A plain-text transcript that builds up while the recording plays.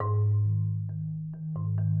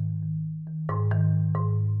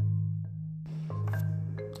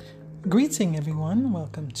Greeting, everyone.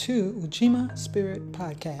 Welcome to Ujima Spirit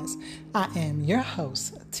Podcast. I am your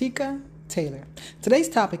host, Tika Taylor. Today's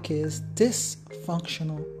topic is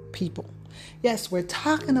dysfunctional people. Yes, we're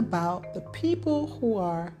talking about the people who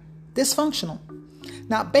are dysfunctional.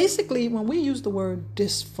 Now, basically, when we use the word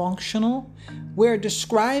dysfunctional, we're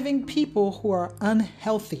describing people who are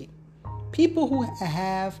unhealthy, people who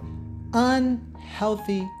have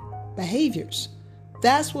unhealthy behaviors.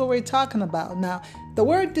 That's what we're talking about. Now, the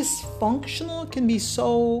word dysfunctional can be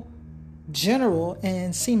so general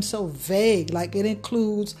and seem so vague, like it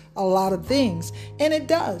includes a lot of things. And it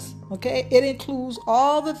does, okay? It includes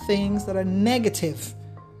all the things that are negative.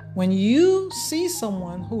 When you see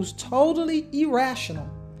someone who's totally irrational,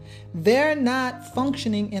 they're not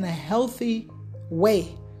functioning in a healthy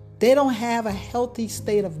way. They don't have a healthy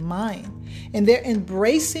state of mind, and they're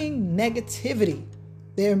embracing negativity.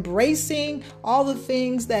 They're embracing all the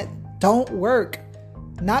things that don't work,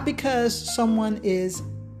 not because someone is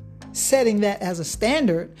setting that as a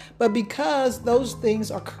standard, but because those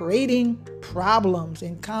things are creating problems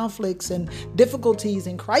and conflicts and difficulties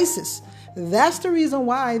and crisis. That's the reason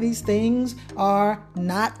why these things are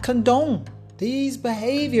not condoned. These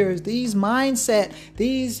behaviors, these mindset,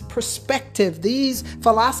 these perspective, these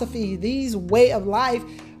philosophy, these way of life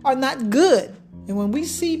are not good. And when we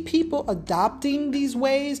see people adopting these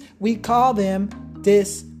ways, we call them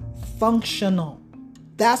dysfunctional.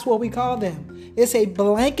 That's what we call them. It's a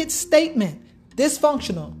blanket statement,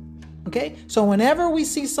 dysfunctional. Okay? So whenever we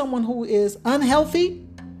see someone who is unhealthy,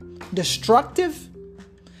 destructive,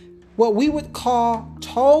 what we would call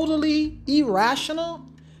totally irrational,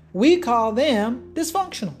 we call them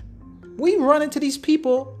dysfunctional. We run into these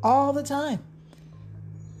people all the time.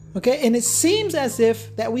 Okay, and it seems as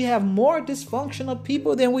if that we have more dysfunctional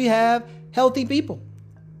people than we have healthy people.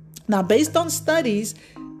 Now, based on studies,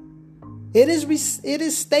 it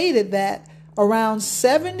is stated that around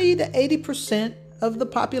 70 to 80% of the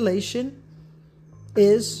population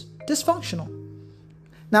is dysfunctional.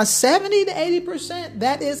 Now, 70 to 80%,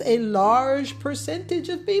 that is a large percentage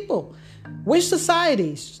of people. Which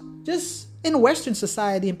societies? Just in Western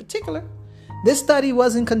society in particular. This study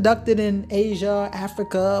wasn't conducted in Asia,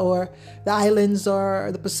 Africa, or the islands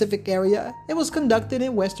or the Pacific area. It was conducted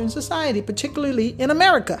in Western society, particularly in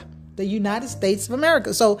America, the United States of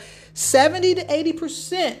America. So 70 to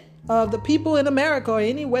 80% of the people in America or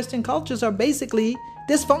any Western cultures are basically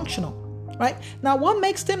dysfunctional, right? Now, what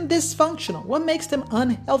makes them dysfunctional? What makes them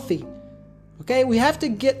unhealthy? Okay, we have to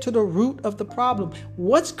get to the root of the problem.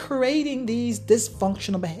 What's creating these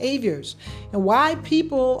dysfunctional behaviors and why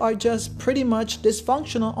people are just pretty much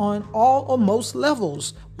dysfunctional on all or most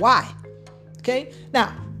levels? Why? Okay,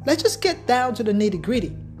 now let's just get down to the nitty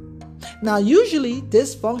gritty. Now, usually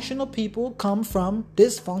dysfunctional people come from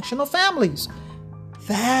dysfunctional families.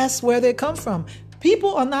 That's where they come from.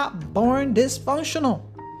 People are not born dysfunctional.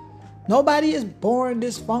 Nobody is born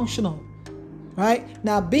dysfunctional. Right?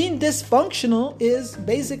 Now, being dysfunctional is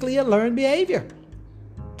basically a learned behavior.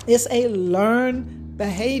 It's a learned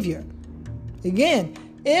behavior. Again,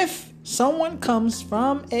 if someone comes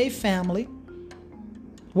from a family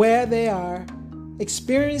where they are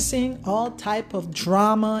experiencing all type of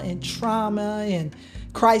drama and trauma and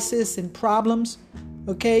crisis and problems,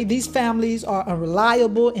 okay, these families are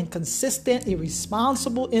unreliable, inconsistent,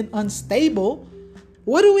 irresponsible, and unstable,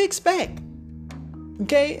 what do we expect?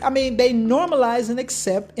 Okay, I mean, they normalize and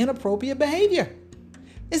accept inappropriate behavior.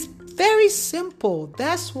 It's very simple.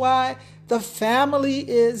 That's why the family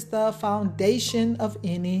is the foundation of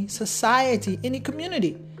any society, any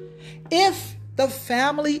community. If the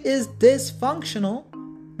family is dysfunctional,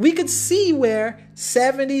 we could see where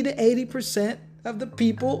 70 to 80% of the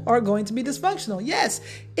people are going to be dysfunctional. Yes,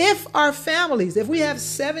 if we have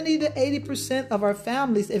 70 to 80% of our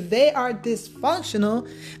families, if they are dysfunctional,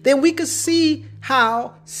 then we could see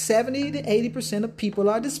how 70 to 80% of people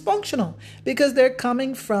are dysfunctional because they're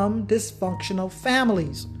coming from dysfunctional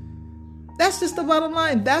families. That's just the bottom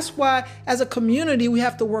line. That's why as a community, we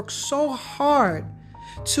have to work so hard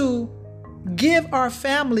to give our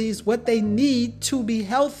families what they need to be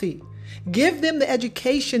healthy. Give them the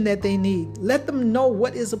education that they need. Let them know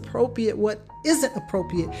what is appropriate, what isn't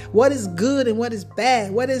appropriate, what is good and what is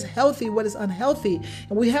bad, what is healthy, what is unhealthy.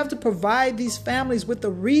 And we have to provide these families with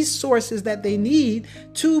the resources that they need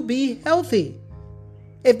to be healthy.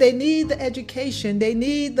 If they need the education, they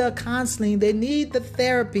need the counseling, they need the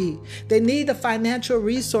therapy, they need the financial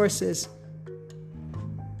resources,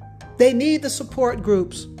 they need the support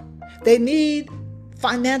groups, they need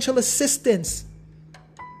financial assistance.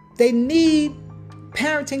 They need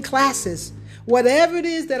parenting classes. Whatever it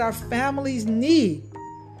is that our families need,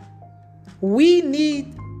 we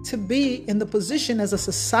need to be in the position as a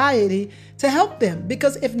society to help them.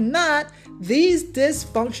 Because if not, these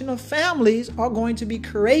dysfunctional families are going to be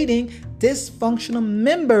creating dysfunctional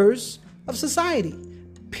members of society.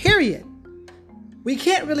 Period. We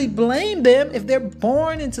can't really blame them if they're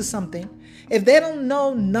born into something, if they don't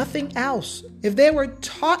know nothing else, if they were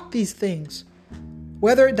taught these things,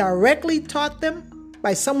 whether directly taught them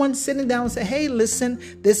by someone sitting down and say, hey, listen,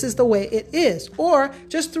 this is the way it is, or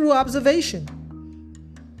just through observation,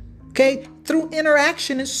 okay, through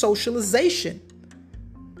interaction and socialization.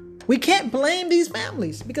 We can't blame these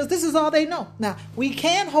families because this is all they know. Now, we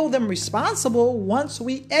can hold them responsible once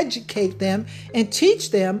we educate them and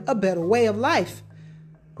teach them a better way of life.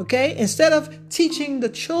 Okay? Instead of teaching the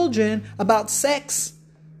children about sex,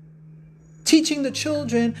 teaching the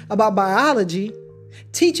children about biology,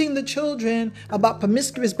 teaching the children about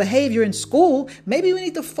promiscuous behavior in school, maybe we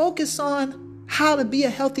need to focus on how to be a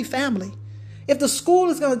healthy family. If the school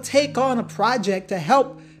is going to take on a project to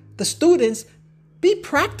help the students, be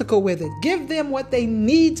practical with it. Give them what they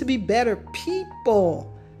need to be better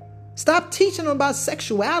people. Stop teaching them about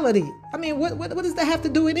sexuality. I mean, what does that have to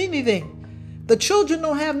do with anything? The children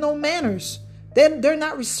don't have no manners. They're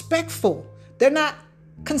not respectful. They're not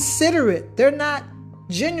considerate. They're not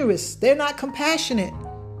generous. They're not compassionate.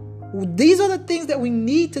 These are the things that we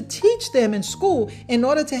need to teach them in school in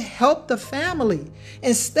order to help the family.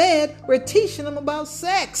 Instead, we're teaching them about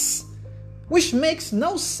sex, which makes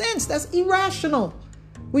no sense. That's irrational.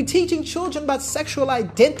 We're teaching children about sexual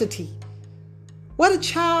identity. What a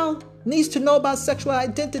child needs to know about sexual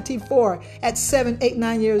identity for at 7, 8,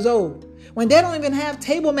 9 years old, when they don't even have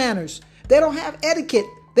table manners. They don't have etiquette.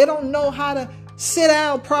 They don't know how to sit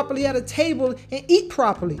down properly at a table and eat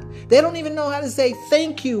properly. They don't even know how to say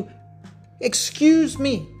thank you, excuse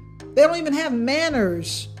me. They don't even have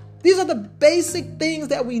manners. These are the basic things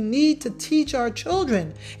that we need to teach our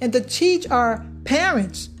children and to teach our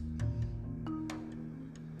parents.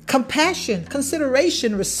 Compassion,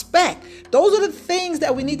 consideration, respect. Those are the things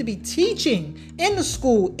that we need to be teaching in the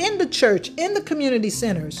school, in the church, in the community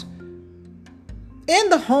centers, in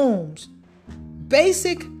the homes.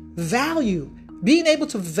 Basic value. Being able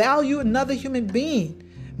to value another human being.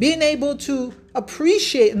 Being able to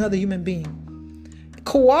appreciate another human being.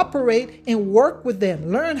 Cooperate and work with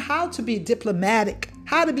them. Learn how to be diplomatic,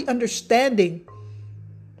 how to be understanding,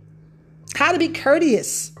 how to be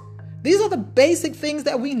courteous. These are the basic things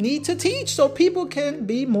that we need to teach so people can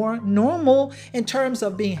be more normal in terms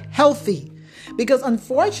of being healthy. Because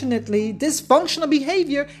unfortunately, dysfunctional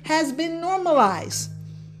behavior has been normalized.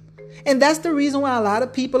 And that's the reason why a lot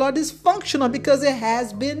of people are dysfunctional, because it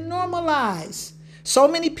has been normalized. So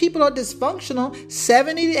many people are dysfunctional,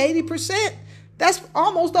 70 to 80%. That's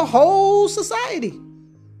almost the whole society.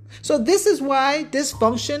 So this is why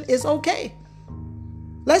dysfunction is okay.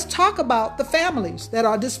 Let's talk about the families that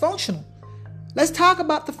are dysfunctional. Let's talk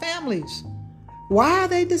about the families. Why are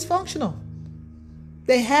they dysfunctional?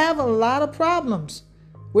 They have a lot of problems.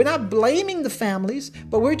 We're not blaming the families,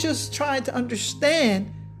 but we're just trying to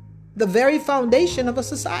understand the very foundation of a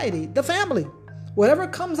society, the family. Whatever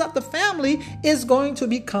comes out the family is going to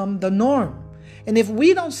become the norm. And if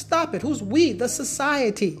we don't stop it, who's we? The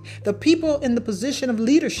society, the people in the position of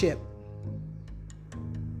leadership,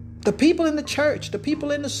 the people in the church, the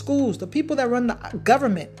people in the schools, the people that run the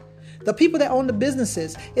government, the people that own the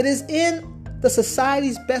businesses. It is in the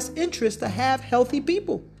society's best interest to have healthy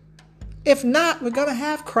people. If not, we're going to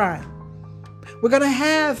have crime. We're going to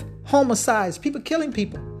have homicides, people killing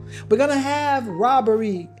people. We're going to have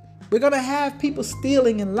robbery. We're going to have people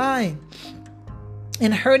stealing and lying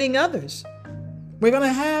and hurting others. We're going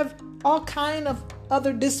to have all kind of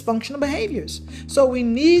other dysfunctional behaviors. So we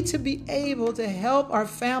need to be able to help our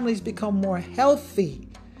families become more healthy.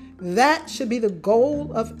 That should be the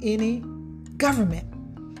goal of any government.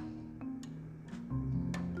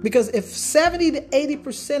 Because if 70 to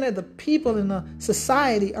 80% of the people in a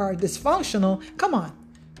society are dysfunctional, come on,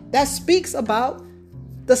 that speaks about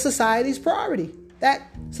the society's priority. That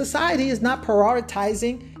society is not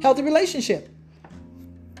prioritizing healthy relationship.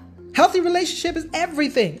 Healthy relationship is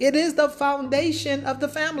everything. It is the foundation of the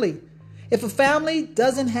family. If a family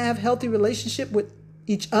doesn't have healthy relationship with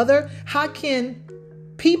each other, how can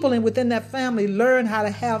people within that family learn how to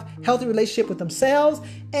have healthy relationship with themselves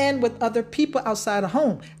and with other people outside of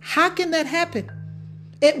home? How can that happen?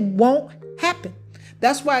 It won't happen.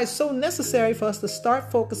 That's why it's so necessary for us to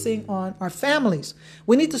start focusing on our families.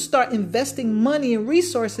 We need to start investing money and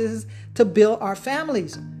resources to build our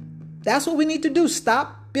families. That's what we need to do.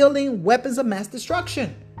 Stop building weapons of mass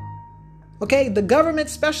destruction. Okay, the government,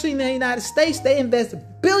 especially in the United States, they invest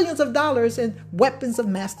billions of dollars in weapons of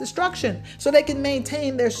mass destruction so they can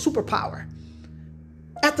maintain their superpower.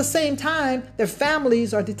 At the same time, their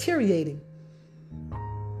families are deteriorating.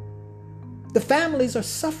 The families are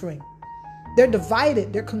suffering. They're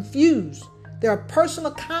divided. They're confused. There are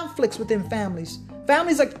personal conflicts within families.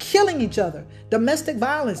 Families are killing each other. Domestic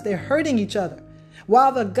violence, they're hurting each other.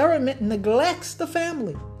 While the government neglects the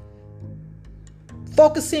family,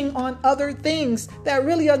 focusing on other things that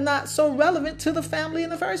really are not so relevant to the family in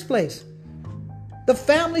the first place. The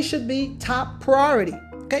family should be top priority.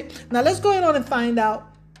 Okay, now let's go on and find out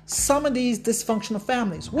some of these dysfunctional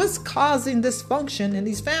families. What's causing dysfunction in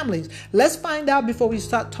these families? Let's find out before we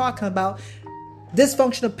start talking about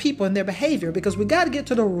dysfunctional people and their behavior, because we got to get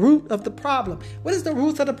to the root of the problem. What is the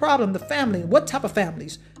root of the problem? The family. What type of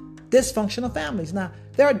families? Dysfunctional families. Now,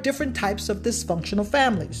 there are different types of dysfunctional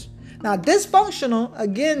families. Now, dysfunctional,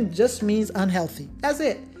 again, just means unhealthy. That's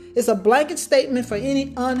it. It's a blanket statement for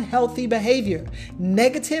any unhealthy behavior,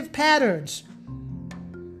 negative patterns,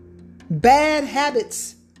 bad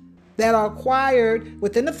habits that are acquired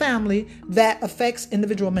within the family that affects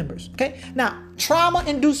individual members. Okay. Now,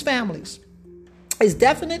 trauma-induced families is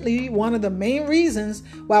definitely one of the main reasons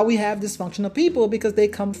why we have dysfunctional people, because they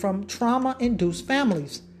come from trauma-induced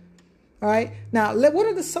families. All right. Now, what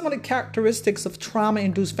are some of the characteristics of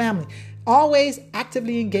trauma-induced family? Always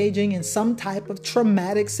actively engaging in some type of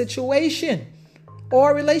traumatic situation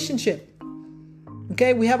or relationship.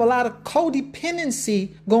 Okay. We have a lot of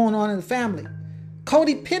codependency going on in the family.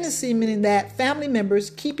 Codependency meaning that family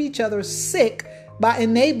members keep each other sick by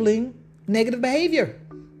enabling negative behavior.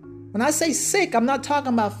 When I say sick, I'm not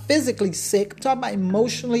talking about physically sick. I'm talking about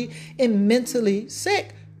emotionally and mentally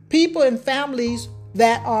sick. People in families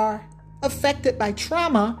that are affected by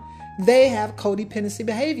trauma, they have codependency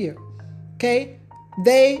behavior. Okay?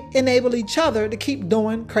 They enable each other to keep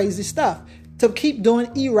doing crazy stuff, to keep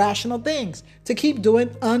doing irrational things, to keep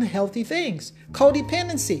doing unhealthy things.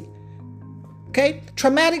 Codependency. Okay?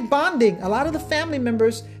 Traumatic bonding. A lot of the family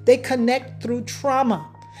members, they connect through trauma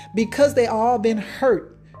because they all been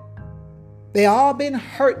hurt. They all been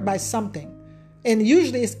hurt by something. And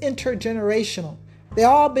usually it's intergenerational. They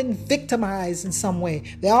all been victimized in some way.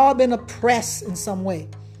 They all been oppressed in some way.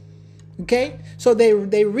 Okay? So they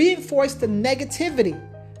reinforce the negativity.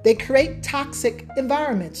 They create toxic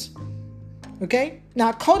environments. Okay?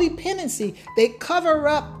 Now, codependency, they cover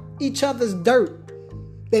up each other's dirt.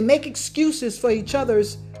 They make excuses for each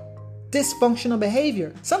other's dysfunctional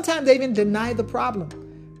behavior. Sometimes they even deny the problem.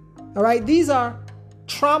 All right? These are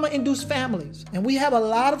trauma-induced families. And we have a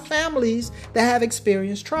lot of families that have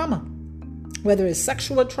experienced trauma. Whether it's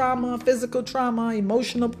sexual trauma, physical trauma,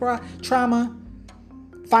 emotional trauma,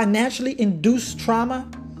 financially induced trauma,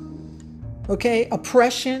 okay,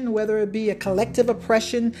 oppression, whether it be a collective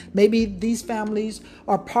oppression. Maybe these families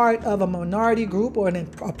are part of a minority group or an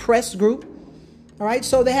oppressed group. All right,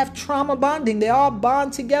 so they have trauma bonding. They all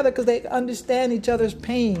bond together because they understand each other's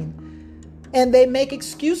pain. And they make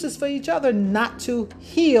excuses for each other not to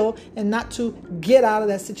heal and not to get out of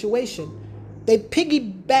that situation. They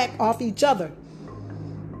piggyback off each other.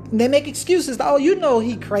 And they make excuses. Oh, you know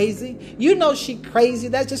he crazy. You know she crazy.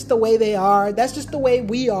 That's just the way they are. That's just the way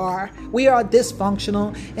we are. We are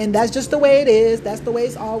dysfunctional. And that's just the way it is. That's the way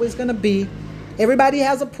it's always going to be. Everybody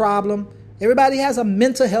has a problem. Everybody has a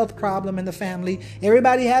mental health problem in the family.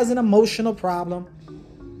 Everybody has an emotional problem.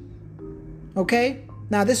 Okay?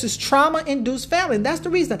 Now, this is trauma-induced family. And that's the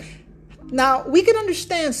reason. Now, we can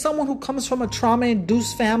understand someone who comes from a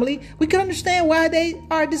trauma-induced family. We can understand why they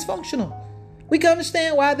are dysfunctional. We can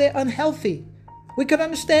understand why they're unhealthy. We can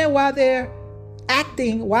understand why they're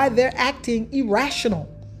acting irrational.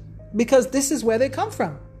 Because this is where they come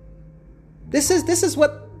from. This is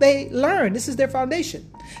what they learn. This is their foundation.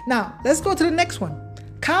 Now, let's go to the next one.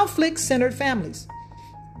 Conflict-centered families.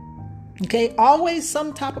 Okay, always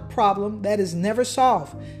some type of problem that is never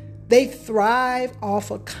solved. They thrive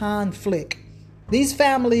off of conflict. These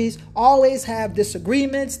families always have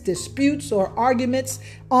disagreements, disputes, or arguments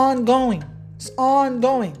ongoing. It's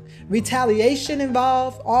ongoing. Retaliation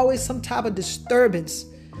involved, always some type of disturbance,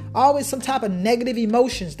 always some type of negative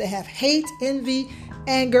emotions. They have hate, envy,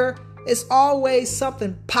 anger. It's always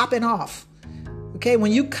something popping off. Okay,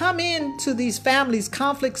 when you come into these families,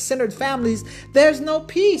 conflict-centered families, there's no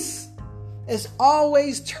peace. It's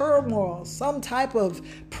always turmoil, some type of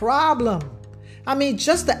problem. I mean,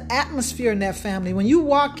 just the atmosphere in that family. When you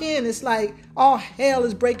walk in, it's like all hell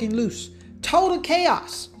is breaking loose. Total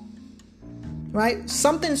chaos. Right?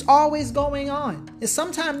 Something's always going on. And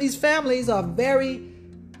sometimes these families are very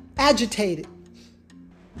agitated.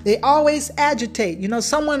 They always agitate.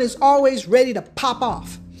 Someone is always ready to pop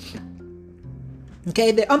off.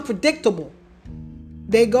 Okay, they're unpredictable.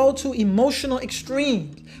 They go to emotional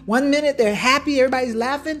extremes. One minute they're happy, everybody's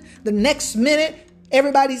laughing. The next minute,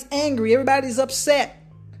 everybody's angry, everybody's upset.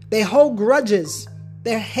 They hold grudges.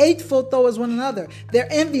 They're hateful towards one another.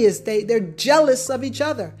 They're envious. They're jealous of each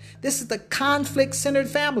other. This is the conflict-centered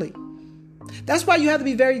family. That's why you have to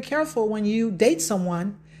be very careful when you date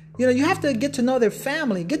someone. You have to get to know their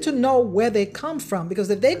family, get to know where they come from. Because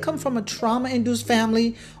if they come from a trauma-induced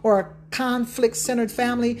family or a conflict-centered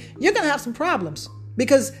family, you're going to have some problems.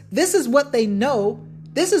 Because this is what they know.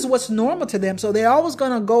 This is what's normal to them. So they're always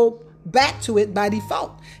going to go back to it by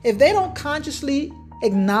default. If they don't consciously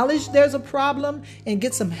acknowledge there's a problem and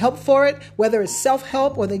get some help for it, whether it's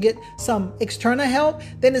self-help or they get some external help,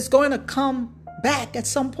 then it's going to come back at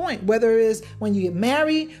some point, whether it is when you get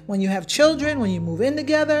married, when you have children, when you move in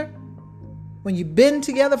together, when you've been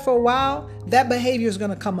together for a while, that behavior is going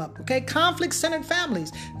to come up. Okay, conflict-centered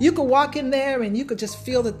families. You could walk in there and you could just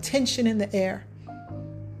feel the tension in the air.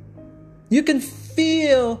 You can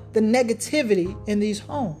feel the negativity in these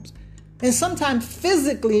homes. And sometimes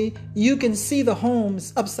physically, you can see the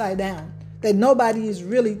homes upside down, that nobody is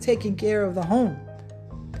really taking care of the home.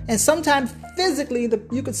 And sometimes physically,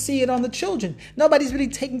 you could see it on the children. Nobody's really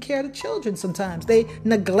taking care of the children sometimes. They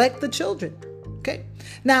neglect the children. Okay.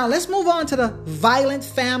 Now, let's move on to the violent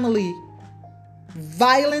family.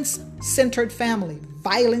 Violence-centered family.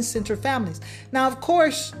 Violence-centered families. Now, of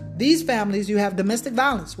course, these families, you have domestic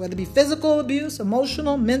violence, whether it be physical abuse,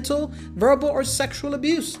 emotional, mental, verbal, or sexual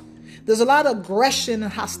abuse. There's a lot of aggression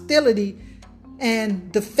and hostility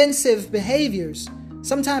and defensive behaviors.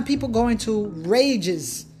 Sometimes people go into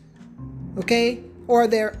rages, okay? Or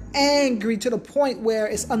they're angry to the point where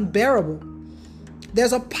it's unbearable.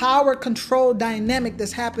 There's a power control dynamic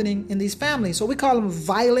that's happening in these families. So we call them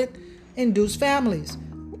violent-induced families.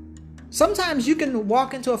 Sometimes you can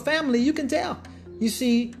walk into a family, you can tell. You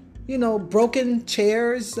see, broken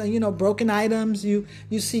chairs, broken items. You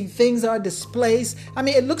see things are displaced. I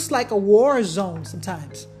mean, it looks like a war zone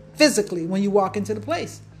sometimes, physically, when you walk into the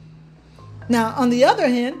place. Now, on the other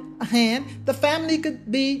hand, the family could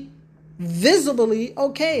be visibly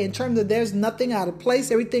okay in terms of there's nothing out of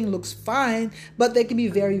place. Everything looks fine, but they can be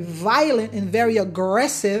very violent and very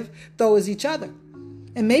aggressive towards each other.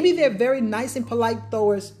 And maybe they're very nice and polite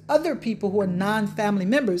towards other people who are non-family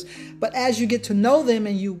members. But as you get to know them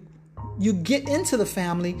and you get into the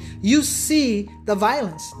family, you see the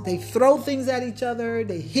violence. They throw things at each other.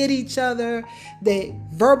 They hit each other. They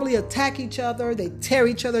verbally attack each other. They tear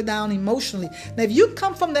each other down emotionally. Now, if you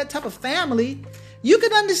come from that type of family, you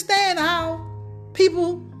can understand how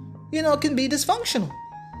people, can be dysfunctional.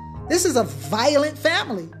 This is a violent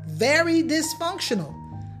family, very dysfunctional.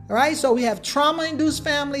 All right, so we have trauma-induced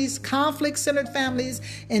families, conflict-centered families,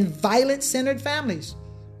 and violent-centered families.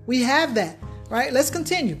 We have that, right? Let's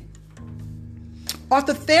continue.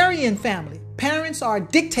 Authoritarian family. Parents are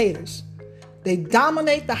dictators. They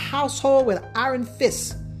dominate the household with iron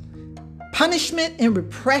fists. Punishment and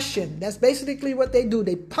repression. That's basically what they do.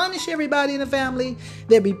 They punish everybody in the family.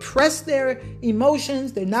 They repress their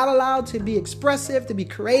emotions. They're not allowed to be expressive, to be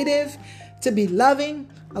creative, to be loving.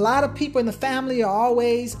 A lot of people in the family are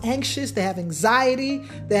always anxious. They have anxiety.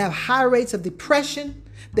 They have high rates of depression.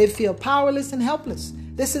 They feel powerless and helpless.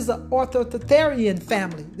 This is an authoritarian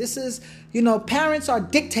family. This is, parents are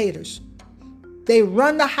dictators. They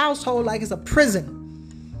run the household like it's a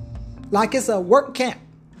prison, like it's a work camp.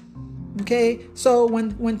 Okay, so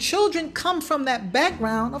when children come from that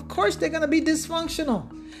background, of course they're going to be dysfunctional.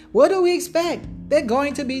 What do we expect? They're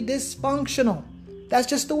going to be dysfunctional. That's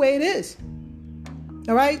just the way it is.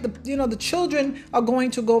 All right, the children are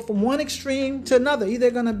going to go from one extreme to another. Either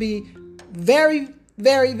they're going to be very,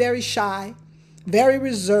 very, very shy, very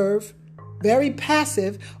reserved, very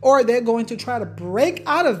passive, or they're going to try to break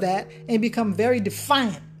out of that and become very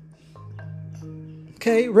defiant.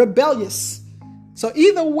 Okay, rebellious. So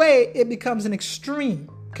either way, it becomes an extreme.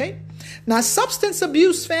 Okay, now substance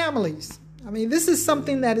abuse families. I mean, this is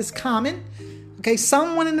something that is common. Okay,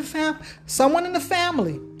 someone in the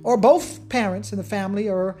family, or both parents in the family,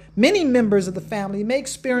 or many members of the family may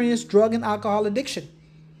experience drug and alcohol addiction.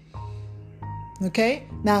 Okay,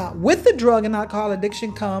 now with the drug and alcohol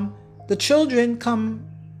addiction come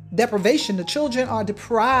deprivation. The children are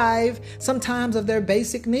deprived sometimes of their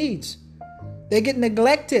basic needs. They get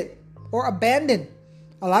neglected or abandoned.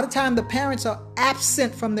 A lot of times the parents are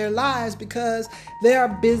absent from their lives because they are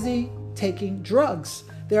busy taking drugs.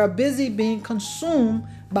 They are busy being consumed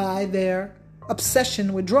by their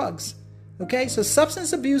obsession with drugs. Okay, so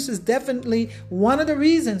substance abuse is definitely one of the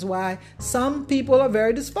reasons why some people are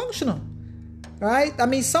very dysfunctional. Right? I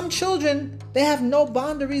mean, some children, they have no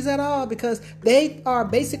boundaries at all because they are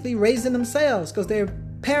basically raising themselves because their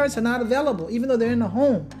parents are not available, even though they're in the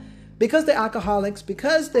home. Because they're alcoholics,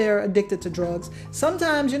 because they're addicted to drugs,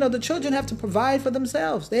 sometimes, the children have to provide for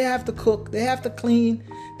themselves. They have to cook, they have to clean,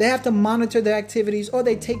 they have to monitor their activities, or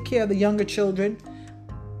they take care of the younger children.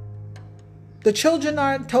 The children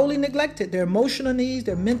are totally neglected. Their emotional needs,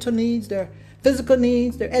 their mental needs, their physical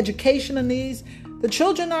needs, their educational needs. The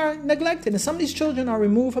children are neglected, and some of these children are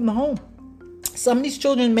removed from the home. Some of these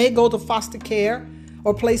children may go to foster care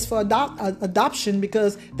or place for adoption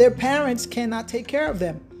because their parents cannot take care of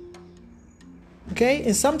them. Okay,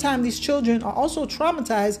 and sometimes these children are also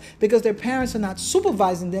traumatized because their parents are not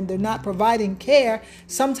supervising them. They're not providing care.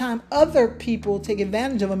 Sometimes other people take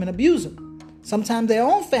advantage of them and abuse them. Sometimes their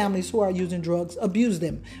own families who are using drugs abuse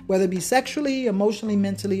them, whether it be sexually, emotionally,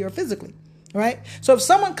 mentally, or physically. Right? So if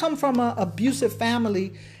someone comes from an abusive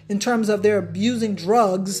family in terms of they're abusing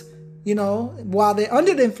drugs, while they're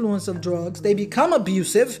under the influence of drugs, they become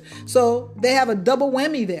abusive. So they have a double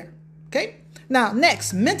whammy there. Okay? Now,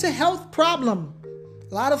 next, mental health problem.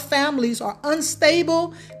 A lot of families are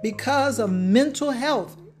unstable because of mental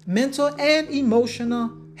health, mental and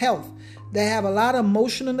emotional health. They have a lot of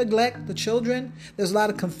emotional neglect, the children. There's a lot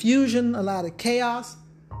of confusion, a lot of chaos.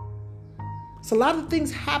 It's a lot of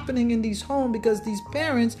things happening in these homes because these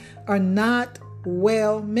parents are not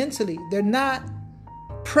well mentally. They're not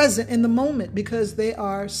present in the moment because they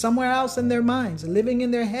are somewhere else in their minds, living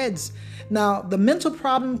in their heads. Now, the mental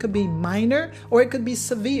problem could be minor or it could be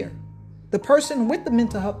severe. The person with the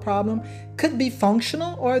mental health problem could be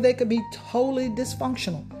functional or they could be totally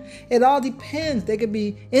dysfunctional. It all depends. They could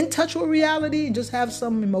be in touch with reality and just have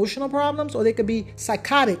some emotional problems, or they could be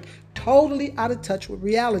psychotic, totally out of touch with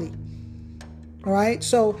reality. All right.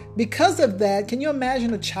 So because of that, can you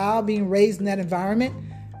imagine a child being raised in that environment?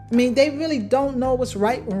 I mean, they really don't know what's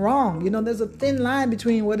right and wrong. There's a thin line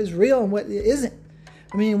between what is real and what isn't.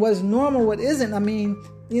 I mean, what is normal, what isn't. I mean,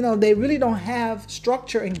 they really don't have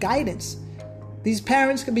structure and guidance. These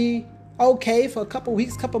parents could be okay for a couple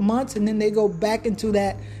weeks, couple months, and then they go back into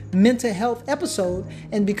that mental health episode.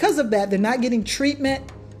 And because of that, they're not getting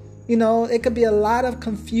treatment. It could be a lot of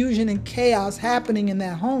confusion and chaos happening in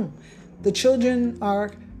that home. The children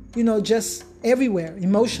are, just everywhere,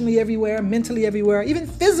 emotionally everywhere, mentally everywhere, even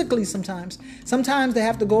physically sometimes. Sometimes they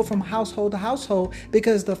have to go from household to household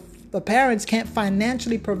because the parents can't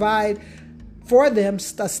financially provide for them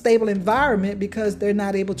a stable environment because they're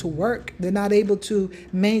not able to work. They're not able to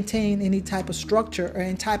maintain any type of structure or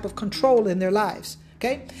any type of control in their lives.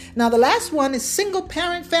 Okay. Now, the last one is single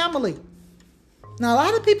parent family. Now, a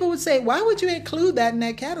lot of people would say, why would you include that in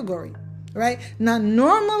that category? Right? Now,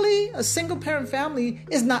 normally a single parent family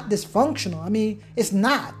is not dysfunctional. I mean, it's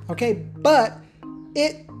not. Okay. But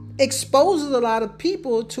it exposes a lot of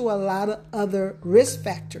people to a lot of other risk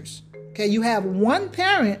factors. Okay. You have one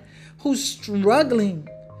parent who's struggling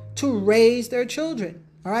to raise their children.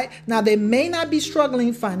 All right. Now, they may not be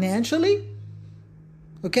struggling financially.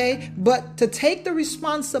 Okay. But to take the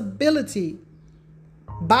responsibility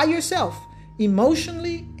by yourself,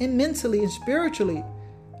 emotionally and mentally and spiritually,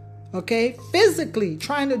 okay, physically,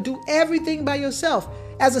 trying to do everything by yourself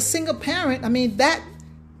as a single parent, I mean, that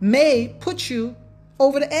may put you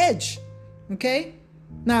over the edge. Okay.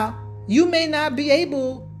 Now, you may not be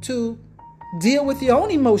able to deal with your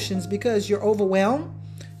own emotions because you're overwhelmed,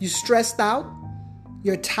 you're stressed out,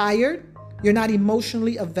 you're tired, you're not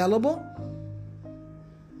emotionally available.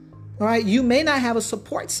 All right. You may not have a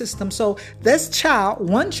support system. So this child,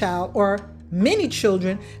 one child, or many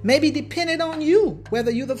children may be dependent on you,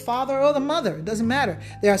 whether you're the father or the mother. It doesn't matter.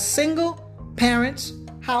 There are single parents,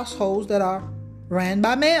 households that are ran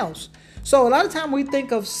by males. So a lot of time we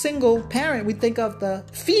think of single parent, we think of the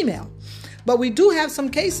female. But we do have some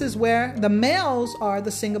cases where the males are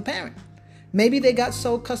the single parent. Maybe they got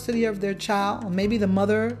sole custody of their child, or maybe the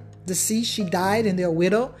mother deceased, she died and they're a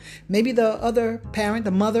widow. Maybe the other parent,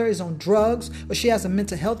 the mother, is on drugs, or she has a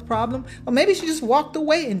mental health problem, or maybe she just walked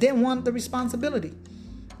away and didn't want the responsibility,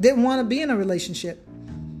 didn't want to be in a relationship.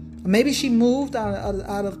 Or maybe she moved out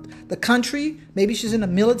of the country. Maybe she's in the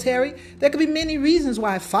military. There could be many reasons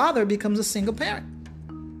why a father becomes a single parent.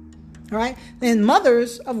 All right. And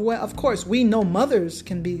mothers, of course, we know mothers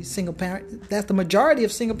can be single parent. That's the majority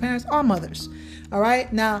of single parents are mothers. All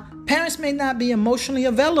right. Now, parents may not be emotionally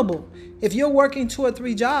available. If you're working 2 or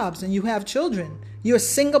 3 jobs and you have children, you're a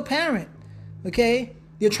single parent. Okay.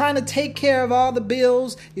 You're trying to take care of all the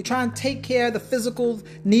bills. You're trying to take care of the physical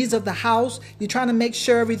needs of the house. You're trying to make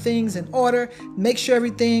sure everything's in order. Make sure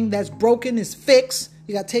everything that's broken is fixed.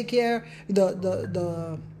 You got to take care of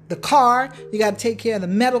the car. You got to take care of the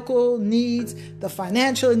medical needs, the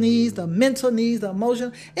financial needs, the mental needs, the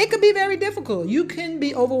emotional. It could be very difficult. You can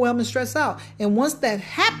be overwhelmed and stressed out. And once that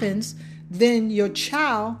happens, then your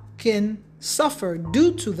child can suffer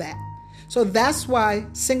due to that. So that's why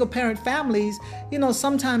single parent families,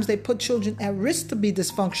 sometimes they put children at risk to be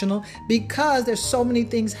dysfunctional because there's so many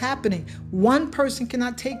things happening. One person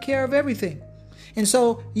cannot take care of everything. And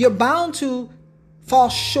so you're bound to fall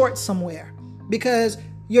short somewhere because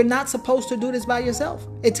you're not supposed to do this by yourself.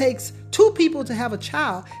 It takes two people to have a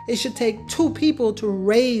child. It should take two people to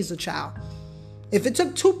raise a child. If it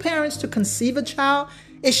took two parents to conceive a child,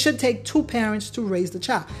 it should take two parents to raise the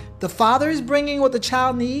child. The father is bringing what the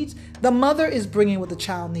child needs. The mother is bringing what the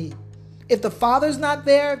child needs. If the father's not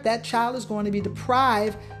there, that child is going to be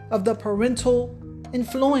deprived of the parental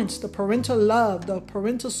influence, the parental love, the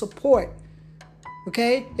parental support.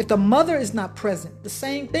 Okay? If the mother is not present, the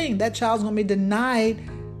same thing. That child's going to be denied,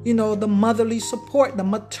 the motherly support, the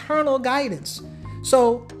maternal guidance.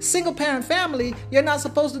 So, single parent family, you're not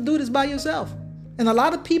supposed to do this by yourself. And a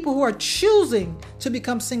lot of people who are choosing to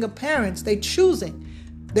become single parents,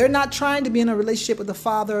 they're not trying to be in a relationship with the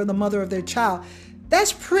father or the mother of their child.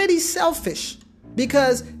 That's pretty selfish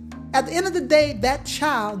because at the end of the day, that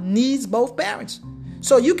child needs both parents.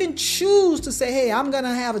 So you can choose to say, hey, I'm going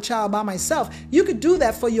to have a child by myself. You could do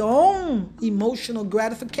that for your own emotional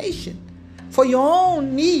gratification, for your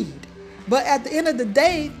own need. But at the end of the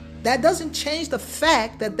day, that doesn't change the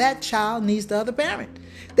fact that that child needs the other parent.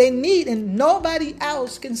 They need, and nobody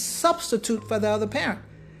else can substitute for the other parent.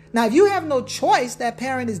 Now, if you have no choice, that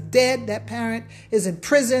parent is dead, that parent is in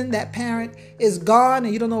prison, that parent is gone,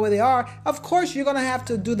 and you don't know where they are, of course, you're going to have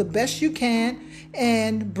to do the best you can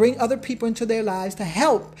and bring other people into their lives to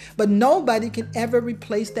help. But nobody can ever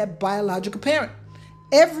replace that biological parent.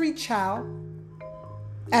 Every child,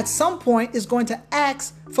 at some point, is going to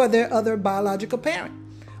ask for their other biological parent.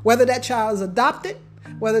 Whether that child is adopted,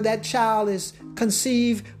 whether that child is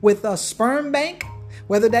conceived with a sperm bank,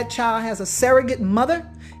 whether that child has a surrogate mother,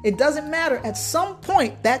 it doesn't matter. At some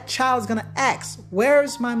point, that child is going to ask, where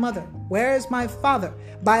is my mother? Where is my father?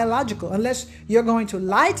 Biological, unless you're going to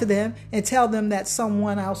lie to them and tell them that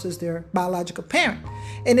someone else is their biological parent.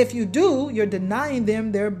 And if you do, you're denying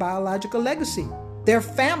them their biological legacy, their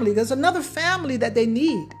family. There's another family that they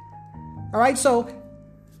need. All right, so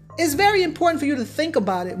it's very important for you to think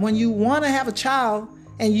about it when you want to have a child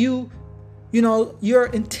and you're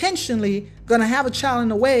intentionally going to have a child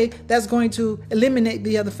in a way that's going to eliminate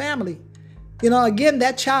the other family. Again,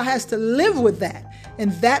 that child has to live with that.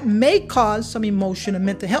 And that may cause some emotion and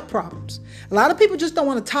mental health problems. A lot of people just don't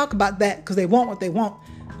want to talk about that because they want what they want.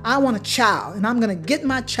 I want a child and I'm going to get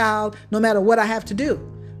my child no matter what I have to do.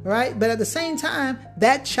 Right? But at the same time,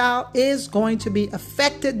 that child is going to be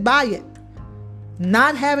affected by it.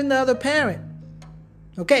 Not having the other parent.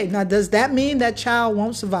 Okay, now does that mean that child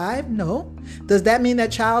won't survive? No. Does that mean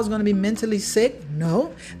that child is going to be mentally sick?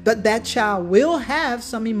 No. But that child will have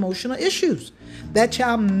some emotional issues. That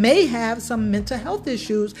child may have some mental health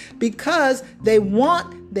issues because they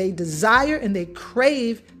desire, and they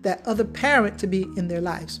crave that other parent to be in their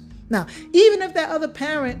lives. Now, even if that other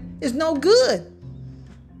parent is no good,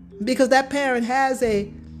 because that parent has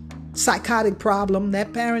a psychotic problem,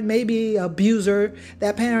 that parent may be an abuser,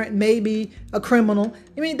 that parent may be a criminal.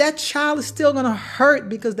 That child is still going to hurt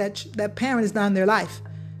because that parent is not in their life.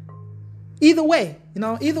 Either way,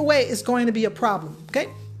 it's going to be a problem. Okay?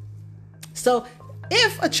 So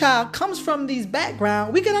if a child comes from these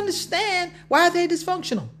backgrounds, we can understand why they're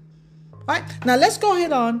dysfunctional. All right? Now let's go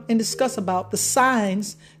ahead on and discuss about the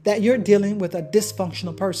signs that you're dealing with a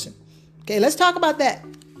dysfunctional person. Okay, let's talk about that.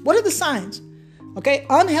 What are the signs? Okay,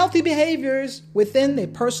 unhealthy behaviors within a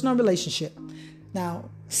personal relationship. Now,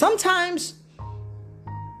 sometimes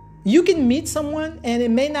you can meet someone and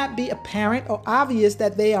it may not be apparent or obvious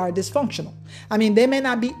that they are dysfunctional. They may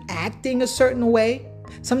not be acting a certain way.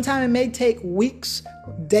 Sometimes it may take weeks,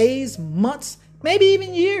 days, months, maybe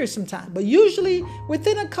even years sometimes. But usually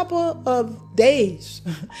within a couple of days,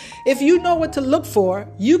 if you know what to look for,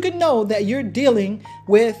 you can know that you're dealing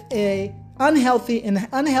with an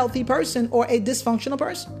unhealthy person or a dysfunctional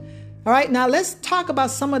person. All right, now let's talk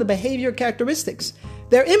about some of the behavior characteristics.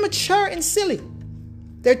 They're immature and silly.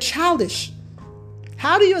 They're childish.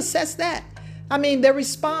 How do you assess that? Their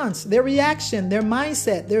response, their reaction, their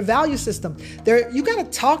mindset, their value system. You got to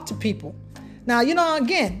talk to people. Now,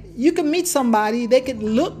 again, you can meet somebody, they could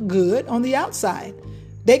look good on the outside.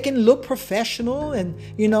 They can look professional and,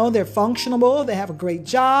 they're functional. They have a great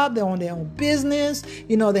job. They're on their own business.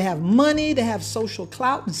 They have money. They have social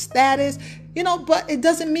clout and status, but it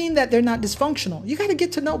doesn't mean that they're not dysfunctional. You got to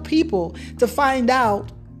get to know people to find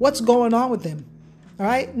out what's going on with them. All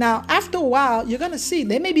right. Now, after a while, you're going to see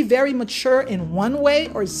they may be very mature in one way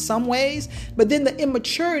or some ways, but then the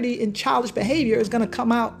immaturity in childish behavior is going to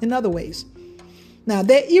come out in other ways. Now,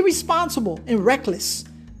 they're irresponsible and reckless.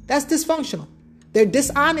 That's dysfunctional. They're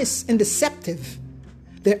dishonest and deceptive.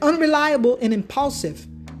 They're unreliable and impulsive.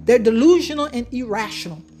 They're delusional and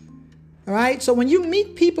irrational. All right. So when you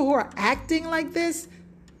meet people who are acting like this,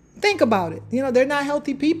 think about it. They're not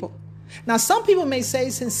healthy people. Now, some people may say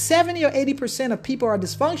since 70 or 80% of people are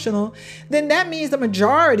dysfunctional, then that means the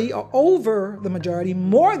majority or over the majority,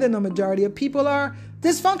 more than the majority of people are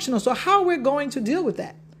dysfunctional. So how are we going to deal with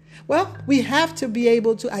that? Well, we have to be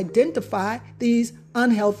able to identify these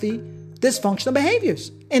unhealthy, dysfunctional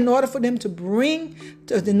behaviors in order for us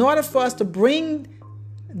to bring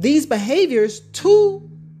these behaviors to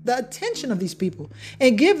the attention of these people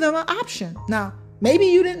and give them an option. Now, maybe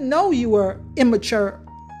you didn't know you were immature,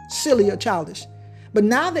 silly, or childish, but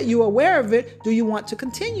now that you're aware of it, do you want to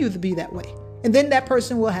continue to be that way? And then that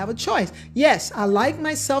person will have a choice. Yes, I like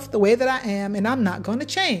myself the way that I am, and I'm not going to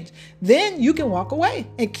change. Then you can walk away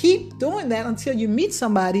and keep doing that until you meet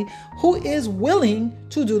somebody who is willing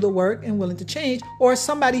to do the work and willing to change, or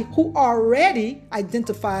somebody who already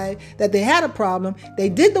identified that they had a problem, they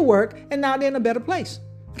did the work, and now they're in a better place.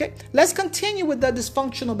 Okay, let's continue with the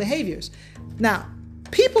dysfunctional behaviors. Now,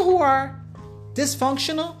 people who are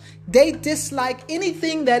dysfunctional, they dislike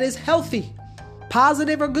anything that is healthy,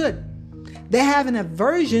 positive, or good. They have an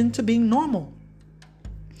aversion to being normal.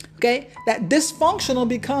 Okay? That dysfunctional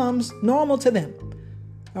becomes normal to them.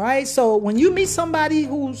 All right? So when you meet somebody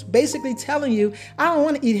who's basically telling you, I don't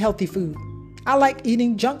want to eat healthy food. I like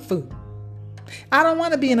eating junk food. I don't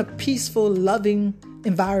want to be in a peaceful, loving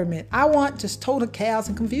environment. I want just total chaos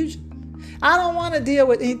and confusion. I don't want to deal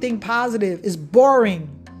with anything positive. It's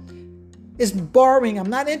boring. It's boring. I'm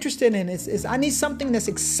not interested in it. I need something that's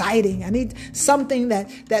exciting. I need something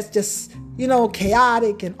that's just,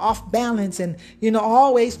 chaotic and off balance and,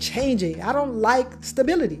 always changing. I don't like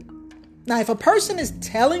stability. Now, if a person is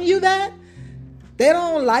telling you that they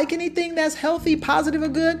don't like anything that's healthy, positive, or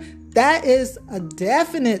good, that is a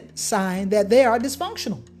definite sign that they are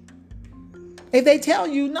dysfunctional. If they tell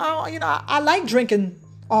you, no, I like drinking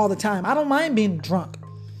all the time. I don't mind being drunk.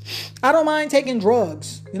 I don't mind taking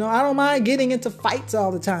drugs. I don't mind getting into fights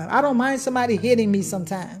all the time. I don't mind somebody hitting me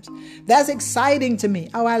sometimes. That's exciting to me.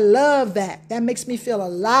 Oh, I love that. That makes me feel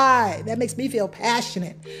alive. That makes me feel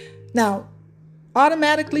passionate. Now,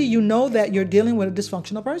 automatically, you know that you're dealing with a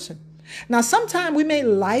dysfunctional person. Now, sometimes we may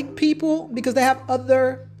like people because they have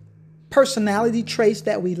other personality traits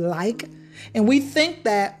that we like. And we think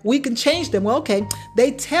that we can change them. Well, okay, they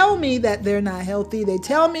tell me that they're not healthy. They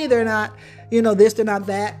tell me they're not, this, they're not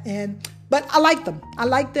that. But I like them. I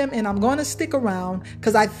like them, and I'm going to stick around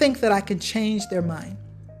because I think that I can change their mind.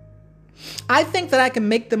 I think that I can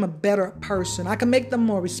make them a better person. I can make them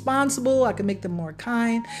more responsible. I can make them more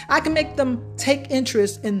kind. I can make them take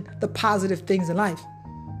interest in the positive things in life.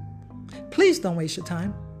 Please don't waste your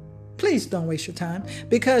time. Please don't waste your time,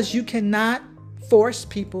 because you cannot force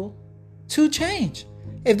people to change.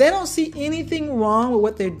 If they don't see anything wrong with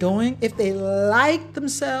what they're doing, if they like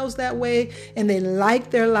themselves that way and they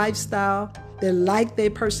like their lifestyle, they like their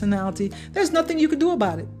personality, there's nothing you can do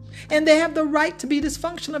about it. And they have the right to be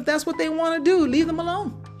dysfunctional if that's what they want to do. Leave them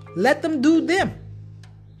alone. Let them do them.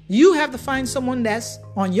 You have to find someone that's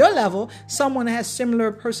on your level, someone that has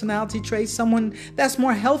similar personality traits, someone that's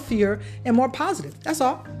more healthier and more positive. That's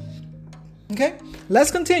all. Okay,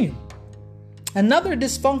 let's continue. Another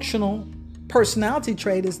dysfunctional personality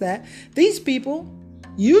trait is that these people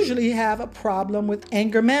usually have a problem with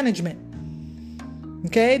anger management.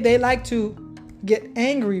 Okay, they like to get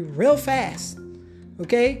angry real fast.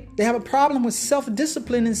 Okay, they have a problem with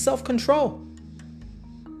self-discipline and self-control.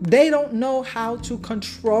 They don't know how to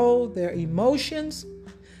control their emotions,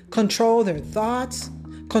 control their thoughts,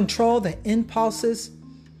 control their impulses.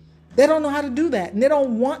 They don't know how to do that, and they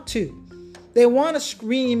don't want to. They want to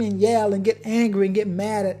scream and yell and get angry and get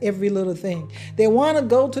mad at every little thing. They want to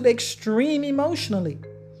go to the extreme emotionally.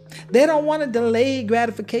 They don't want to delay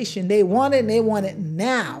gratification. They want it, and they want it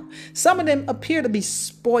now. Some of them appear to be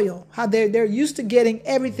spoiled. How they're used to getting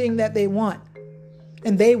everything that they want.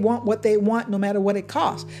 And they want what they want no matter what it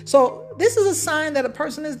costs. So this is a sign that a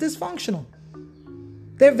person is dysfunctional.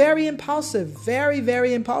 They're very impulsive, very,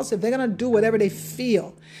 very impulsive. They're going to do whatever they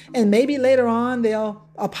feel. And maybe later on they'll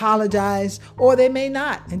apologize, or they may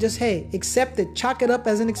not. And just, hey, accept it, chalk it up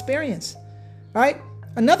as an experience. All right?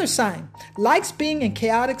 Another sign, likes being in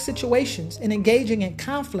chaotic situations and engaging in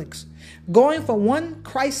conflicts, going from one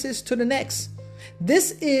crisis to the next.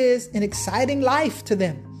 This is an exciting life to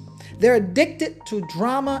them. They're addicted to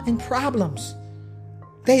drama and problems.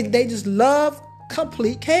 They just love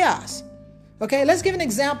complete chaos. Okay, let's give an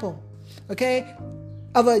example, okay,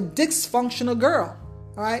 of a dysfunctional girl.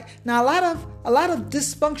 All right. Now, a lot of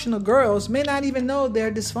dysfunctional girls may not even know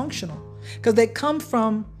they're dysfunctional because they come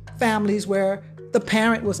from families where the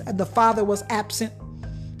father was absent,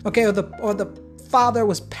 okay, or the father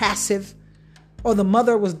was passive, or the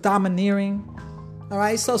mother was domineering. All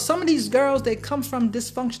right. So some of these girls, they come from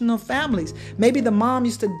dysfunctional families. Maybe the mom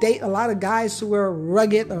used to date a lot of guys who were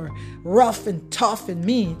rugged or rough and tough and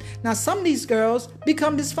mean. Now, some of these girls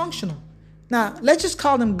become dysfunctional. Now, let's just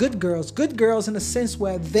call them good girls. Good girls in the sense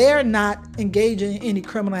where they're not engaging in any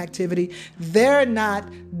criminal activity. They're not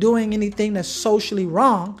doing anything that's socially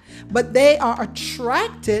wrong, but they are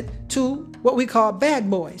attracted to what we call bad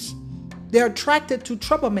boys. They're attracted to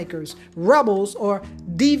troublemakers, rebels, or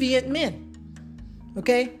deviant men.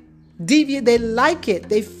 Okay? Deviant, they like it.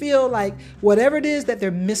 They feel like whatever it is that they're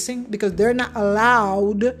missing, because they're not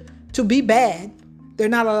allowed to be bad. They're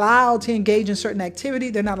not allowed to engage in certain activity.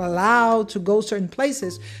 They're not allowed to go certain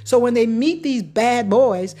places. So when they meet these bad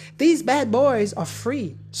boys are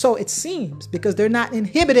free. So it seems, because they're not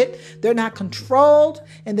inhibited, they're not controlled,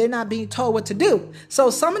 and they're not being told what to do. So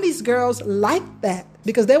some of these girls like that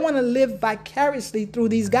because they want to live vicariously through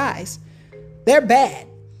these guys. They're bad.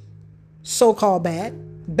 So-called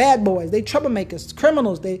bad boys. They troublemakers,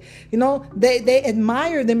 criminals. They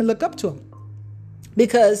admire them and look up to them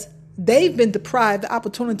because they've been deprived the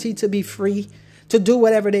opportunity to be free, to do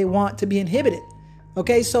whatever they want, to be inhibited.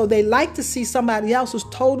 Okay, so they like to see somebody else who's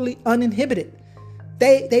totally uninhibited.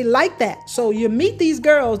 They like that. So you meet these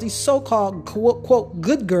girls, these so-called quote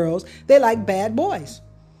good girls, they like bad boys.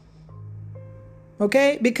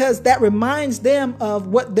 Okay, because that reminds them of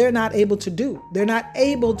what they're not able to do. They're not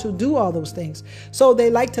able to do all those things. So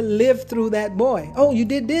they like to live through that boy. Oh, you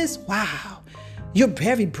did this? Wow. You're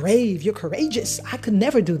very brave. You're courageous. I could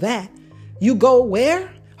never do that. You go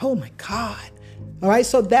where? Oh my God. All right.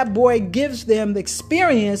 So that boy gives them the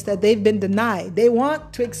experience that they've been denied. They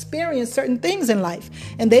want to experience certain things in life,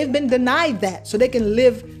 and they've been denied that so they can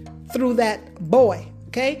live through that boy.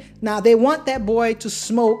 Okay. Now they want that boy to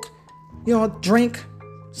smoke, drink,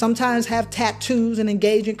 sometimes have tattoos and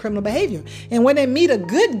engage in criminal behavior. And when they meet a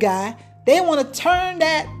good guy, they want to turn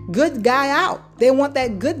that good guy out. They want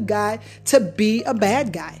that good guy to be a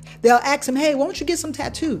bad guy. They'll ask him, hey, why don't you get some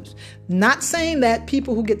tattoos? Not saying that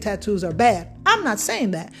people who get tattoos are bad. I'm not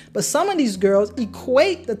saying that. But some of these girls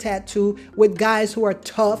equate the tattoo with guys who are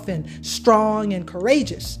tough and strong and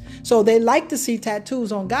courageous. So they like to see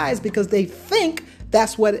tattoos on guys because they think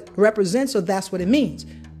that's what it represents or that's what it means.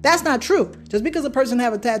 That's not true. Just because a person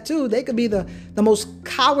have a tattoo, they could be the most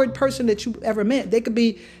coward person that you ever met. They could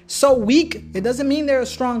be so weak. It doesn't mean they're a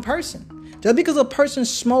strong person. Just because a person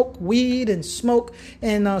smoke weed and smoke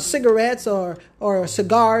and cigarettes or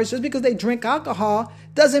cigars, just because they drink alcohol,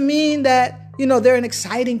 doesn't mean that they're an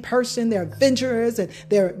exciting person. They're adventurous and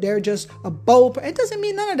they're just a bold person. It doesn't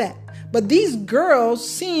mean none of that. But these girls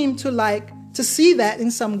seem to like to see that in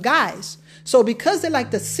some guys. So because they like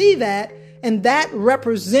to see that, and that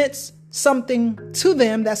represents something to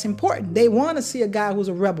them that's important. They want to see a guy who's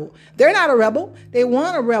a rebel. They're not a rebel. They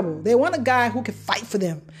want a rebel. They want a guy who can fight for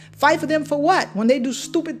them. Fight for them for what? When they do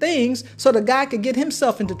stupid things so the guy could get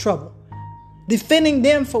himself into trouble. Defending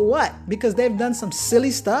them for what? Because they've done some silly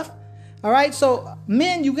stuff. All right. So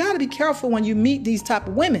men, you got to be careful when you meet these type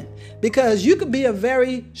of women, because you could be a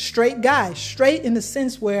very straight guy, straight in the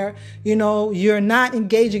sense where, you're not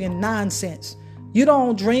engaging in nonsense. You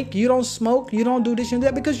don't drink, you don't smoke, you don't do this and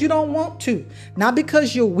that because you don't want to. Not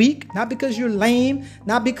because you're weak, not because you're lame,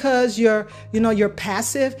 not because you're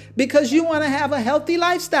passive, because you want to have a healthy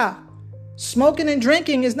lifestyle. Smoking and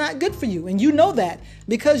drinking is not good for you. And you know that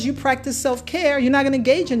because you practice self-care, you're not going to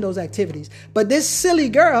engage in those activities. But this silly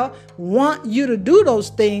girl wants you to do those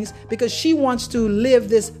things because she wants to live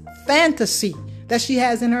this fantasy that she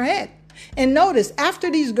has in her head. And notice,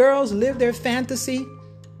 after these girls live their fantasy,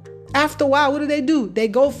 after a while, what do? They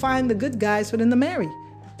go find the good guys for them to marry,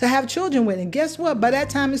 to have children with. And guess what? By that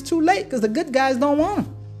time, it's too late because the good guys don't want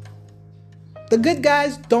them. The good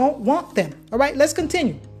guys don't want them. All right, let's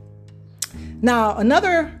continue. Now,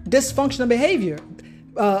 another dysfunctional behavior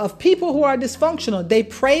of people who are dysfunctional, they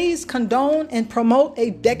praise, condone, and promote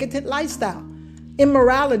a decadent lifestyle.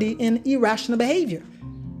 immorality and irrational behavior.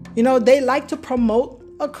 They like to promote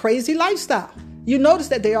a crazy lifestyle. You notice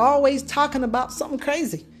that they're always talking about something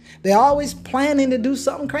crazy. They're always planning to do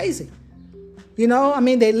something crazy.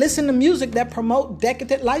 They listen to music that promote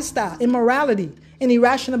decadent lifestyle, immorality, and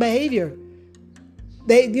irrational behavior.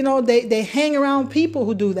 They hang around people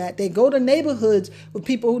who do that. They go to neighborhoods with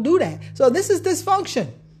people who do that. So this is dysfunction.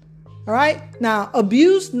 All right. Now,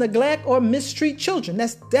 abuse, neglect, or mistreat children.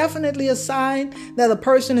 That's definitely a sign that a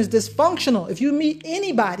person is dysfunctional. If you meet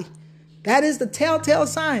anybody, that is the telltale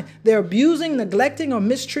sign. They're abusing, neglecting, or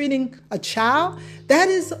mistreating a child. That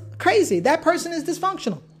is crazy. That person is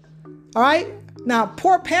dysfunctional. All right. Now,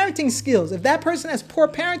 poor parenting skills. If that person has poor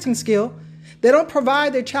parenting skill, they don't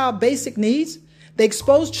provide their child basic needs. They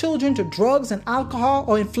expose children to drugs and alcohol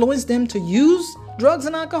or influence them to use drugs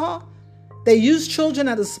and alcohol. They use children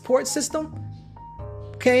as a support system.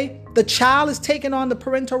 Okay. The child is taking on the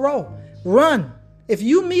parental role. Run. If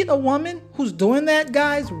you meet a woman who's doing that,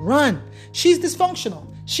 guys, run. She's dysfunctional.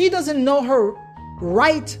 She doesn't know her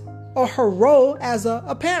right or her role as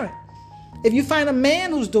a parent. If you find a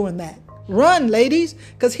man who's doing that, run, ladies,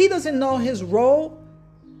 because he doesn't know his role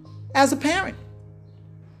as a parent.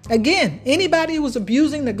 Again, anybody who is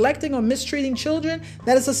abusing, neglecting, or mistreating children,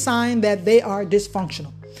 that is a sign that they are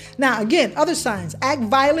dysfunctional. Now, again, other signs: act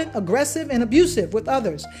violent, aggressive, and abusive with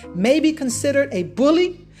others. May be considered a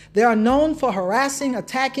bully. They are known for harassing,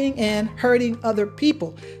 attacking, and hurting other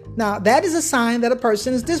people. Now, that is a sign that a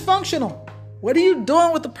person is dysfunctional. What are you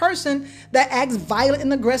doing with a person that acts violent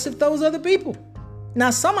and aggressive towards other people? Now,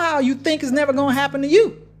 somehow you think it's never going to happen to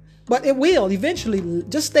you, but it will eventually.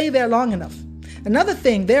 Just stay there long enough. Another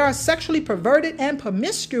thing, they are sexually perverted and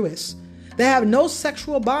promiscuous. They have no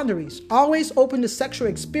sexual boundaries, always open to sexual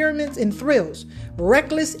experiments and thrills,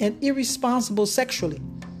 reckless and irresponsible sexually.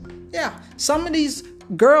 Yeah, some of these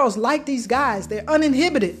girls like these guys. They're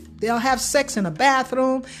uninhibited. They'll have sex in a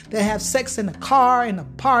bathroom. They'll have sex in a car, in a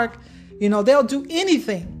park. They'll do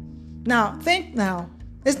anything. Now,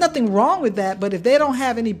 there's nothing wrong with that, but if they don't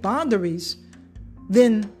have any boundaries,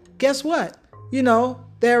 then guess what?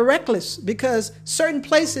 They're reckless, because certain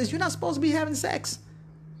places you're not supposed to be having sex.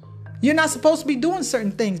 You're not supposed to be doing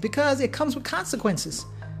certain things because it comes with consequences.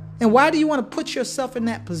 And why do you want to put yourself in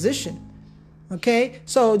that position? Okay,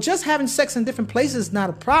 so just having sex in different places is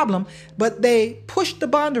not a problem, but they push the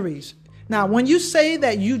boundaries. Now, when you say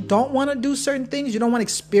that you don't want to do certain things, you don't want to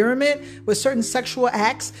experiment with certain sexual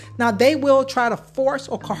acts, now they will try to force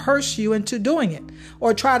or coerce you into doing it,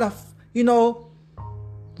 or try to,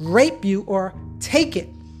 rape you or take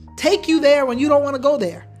you there when you don't want to go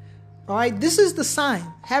there. All right, this is the sign.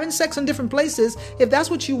 Having sex in different places, if that's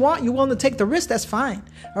what you want, you're willing to take the risk, that's fine.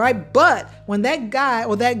 All right, but when that guy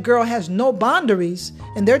or that girl has no boundaries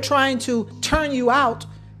and they're trying to turn you out,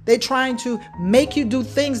 they're trying to make you do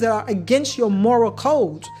things that are against your moral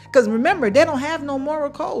codes. Because remember, they don't have no moral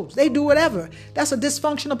codes. They do whatever. That's a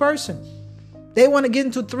dysfunctional person. They want to get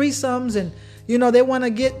into threesomes and they want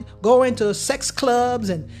to go into sex clubs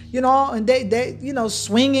and they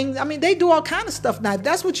swinging. I mean, they do all kind of stuff. Now, if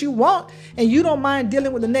that's what you want and you don't mind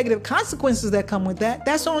dealing with the negative consequences that come with that,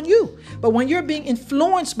 that's on you. But when you're being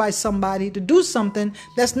influenced by somebody to do something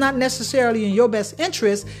that's not necessarily in your best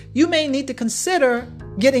interest, you may need to consider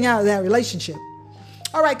getting out of that relationship.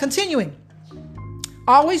 All right, continuing.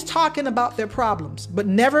 Always talking about their problems, but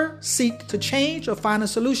never seek to change or find a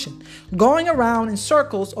solution. Going around in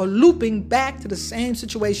circles or looping back to the same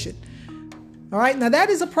situation. All right, now that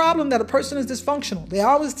is a problem that a person is dysfunctional. They're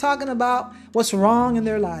always talking about what's wrong in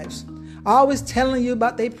their lives. Always telling you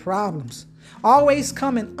about their problems. Always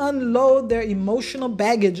come and unload their emotional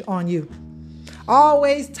baggage on you.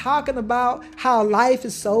 Always talking about how life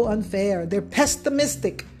is so unfair. They're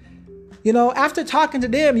pessimistic. After talking to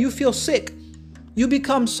them, you feel sick. You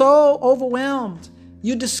become so overwhelmed.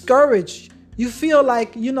 You discouraged. You feel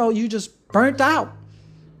like, you just burnt out.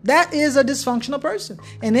 That is a dysfunctional person.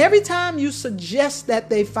 And every time you suggest that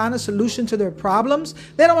they find a solution to their problems,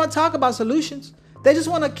 they don't want to talk about solutions. They just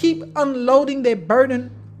want to keep unloading their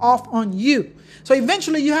burden off on you. So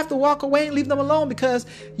eventually you have to walk away and leave them alone because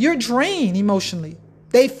you're drained emotionally.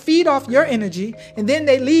 They feed off your energy and then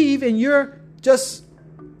they leave and you're just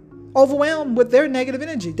overwhelmed with their negative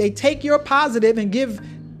energy. They take your positive and give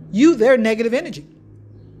you their negative energy.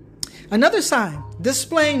 Another sign,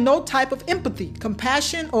 displaying no type of empathy,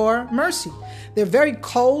 compassion, or mercy. They're very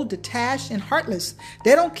cold, detached, and heartless.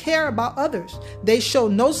 They don't care about others. They show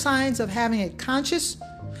no signs of having a conscience,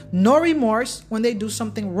 nor remorse when they do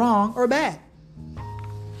something wrong or bad.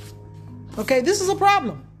 Okay, this is a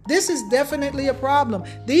problem. This is definitely a problem.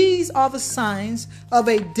 These are the signs of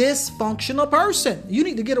a dysfunctional person. You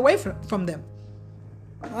need to get away from them.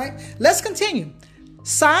 All right, let's continue.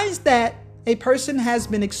 Signs that a person has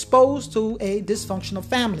been exposed to a dysfunctional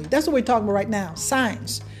family. That's what we're talking about right now.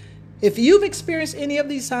 Signs. If you've experienced any of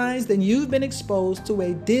these signs, then you've been exposed to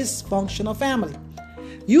a dysfunctional family.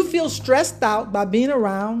 You feel stressed out by being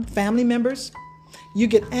around family members. You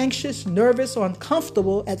get anxious, nervous, or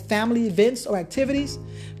uncomfortable at family events or activities.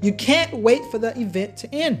 You can't wait for the event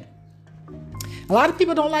to end. A lot of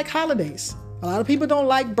people don't like holidays. A lot of people don't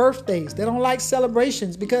like birthdays. They don't like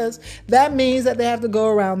celebrations because that means that they have to go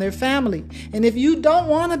around their family. And if you don't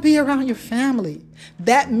want to be around your family,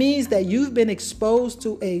 that means that you've been exposed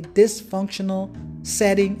to a dysfunctional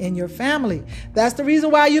setting in your family. That's the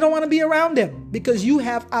reason why you don't want to be around them, because you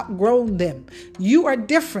have outgrown them. You are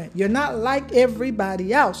different. You're not like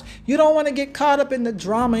everybody else. You don't want to get caught up in the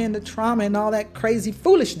drama and the trauma and all that crazy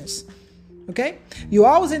foolishness. Okay? You're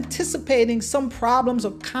always anticipating some problems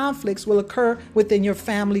or conflicts will occur within your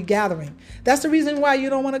family gathering. That's the reason why you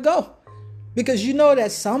don't want to go, because you know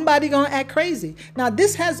that somebody going to act crazy. Now,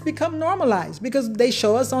 this has become normalized because they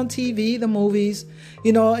show us on TV, the movies,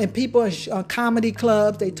 and people in comedy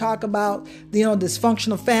clubs, they talk about,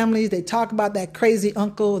 dysfunctional families. They talk about that crazy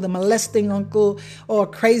uncle, the molesting uncle, or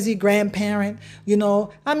crazy grandparent,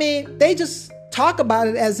 they just talk about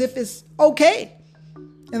it as if it's okay.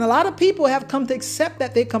 And a lot of people have come to accept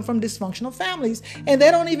that they come from dysfunctional families, and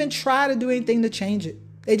they don't even try to do anything to change it.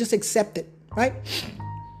 They just accept it, right?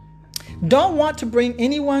 Don't want to bring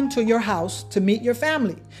anyone to your house to meet your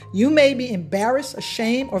family. You may be embarrassed,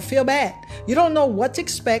 ashamed, or feel bad. You don't know what to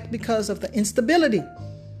expect because of the instability.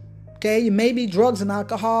 Okay, it may be drugs and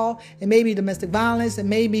alcohol, it may be domestic violence, it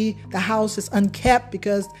may be the house is unkept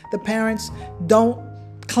because the parents don't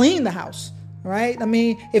clean the house. Right?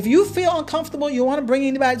 If you feel uncomfortable, you want to bring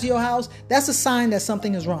anybody to your house, that's a sign that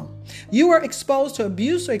something is wrong. You were exposed to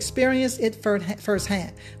abuse or experienced it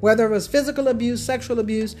firsthand, whether it was physical abuse, sexual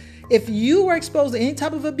abuse. If you were exposed to any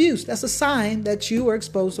type of abuse, that's a sign that you were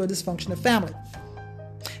exposed to a dysfunctional family.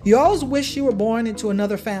 You always wish you were born into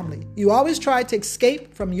another family. You always try to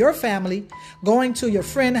escape from your family, going to your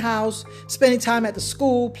friend's house, spending time at the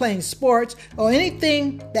school, playing sports, or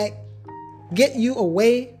anything that get you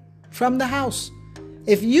away from the house.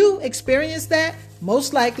 If you experience that,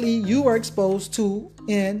 most likely you were exposed to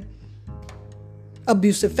an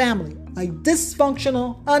abusive family, a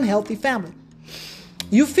dysfunctional, unhealthy family.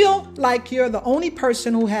 You feel like you're the only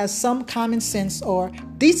person who has some common sense or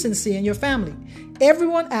decency in your family.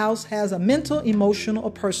 Everyone else has a mental, emotional, or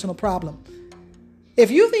personal problem.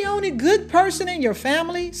 If you're the only good person in your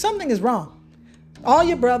family, something is wrong. All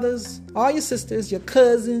your brothers, all your sisters, your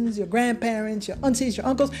cousins, your grandparents, your aunties, your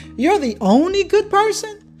uncles, you're the only good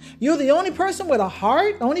person? You're the only person with a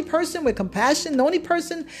heart, the only person with compassion, the only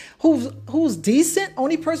person who's decent,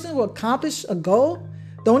 only person who accomplished a goal,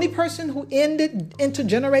 the only person who ended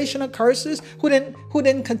intergenerational curses, who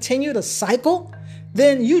didn't continue the cycle?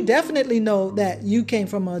 Then you definitely know that you came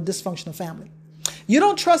from a dysfunctional family. You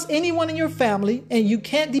don't trust anyone in your family, and you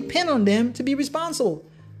can't depend on them to be responsible,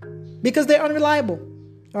 because they're unreliable,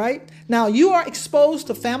 all right? Now, you are exposed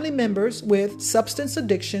to family members with substance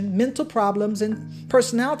addiction, mental problems, and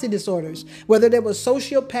personality disorders, whether they were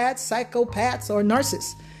sociopaths, psychopaths, or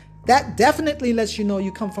narcissists. That definitely lets you know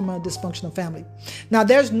you come from a dysfunctional family. Now,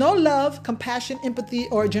 there's no love, compassion, empathy,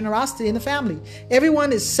 or generosity in the family.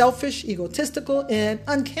 Everyone is selfish, egotistical, and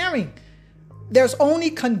uncaring. There's only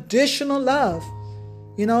conditional love.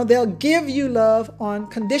 They'll give you love on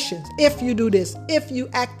conditions. If you do this, if you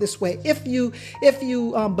act this way, if you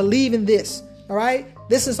believe in this, all right?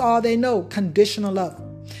 This is all they know, conditional love.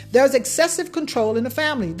 There's excessive control in the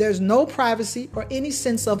family. There's no privacy or any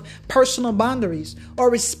sense of personal boundaries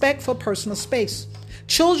or respect for personal space.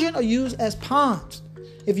 Children are used as pawns.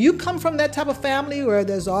 If you come from that type of family where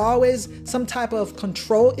there's always some type of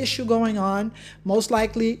control issue going on, most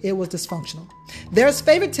likely it was dysfunctional. There's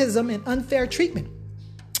favoritism and unfair treatment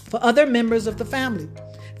for other members of the family.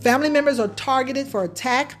 Family members are targeted for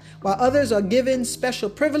attack, while others are given special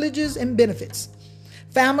privileges and benefits.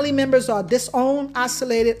 Family members are disowned,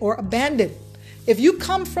 isolated, or abandoned. If you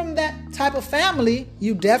come from that type of family,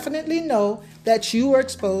 you definitely know that you were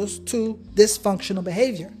exposed to dysfunctional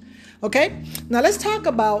behavior. Okay? Now let's talk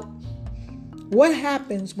about what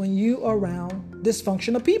happens when you are around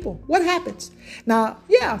dysfunctional people. What happens? Now,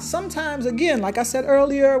 sometimes, again, like I said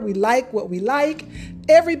earlier, we like what we like.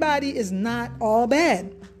 Everybody is not all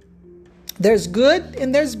bad. There's good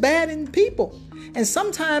and there's bad in people. And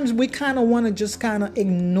sometimes we kind of want to just kind of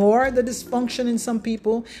ignore the dysfunction in some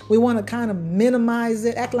people. We want to kind of minimize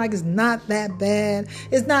it, act like it's not that bad.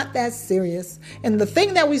 It's not that serious. And the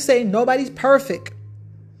thing that we say, nobody's perfect.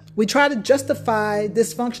 We try to justify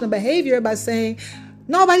dysfunctional behavior by saying,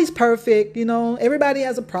 Nobody's perfect. Everybody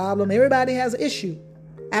has a problem. Everybody has an issue.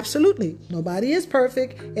 Absolutely. Nobody is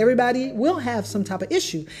perfect. Everybody will have some type of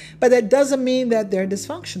issue. But that doesn't mean that they're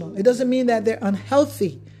dysfunctional. It doesn't mean that they're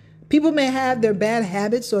unhealthy. People may have their bad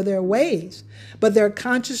habits or their ways, but they're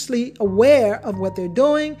consciously aware of what they're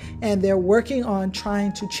doing and they're working on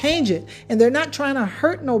trying to change it. And they're not trying to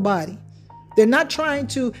hurt nobody. They're not trying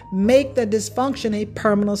to make the dysfunction a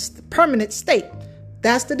permanent state.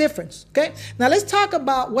 That's the difference. Okay. Now let's talk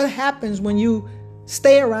about what happens when you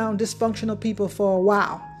stay around dysfunctional people for a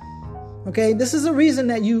while. Okay. This is a reason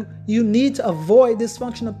that you need to avoid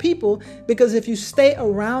dysfunctional people, because if you stay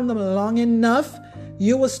around them long enough,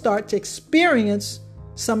 you will start to experience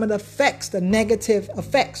some of the effects, the negative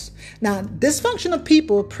effects. Now, dysfunctional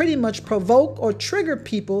people pretty much provoke or trigger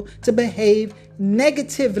people to behave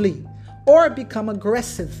negatively or become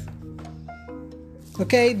aggressive.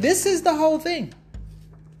 Okay, this is the whole thing.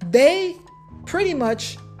 They pretty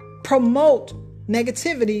much promote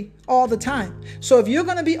negativity all the time. So if you're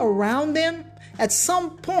going to be around them, at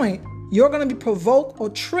some point, you're going to be provoked or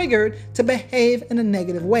triggered to behave in a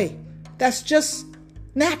negative way. That's just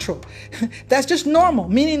natural. That's just normal,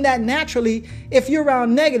 meaning that naturally, if you're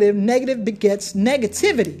around negative begets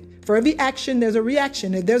negativity. For every action, there's a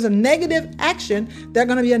reaction. If there's a negative action, there's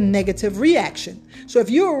going to be a negative reaction. So if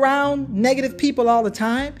you're around negative people all the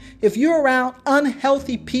time, if you're around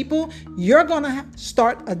unhealthy people, you're going to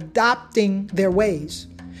start adopting their ways.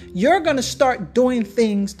 You're going to start doing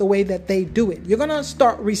things the way that they do it. You're going to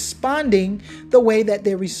start responding the way that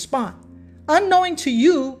they respond. Unknowing to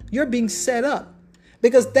you, you're being set up,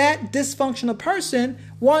 because that dysfunctional person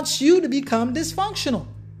wants you to become dysfunctional.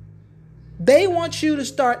 They want you to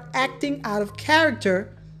start acting out of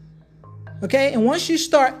character. Okay? And once you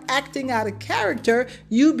start acting out of character,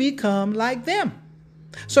 you become like them.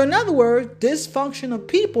 So in other words, dysfunctional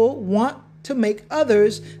people want to make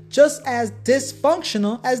others just as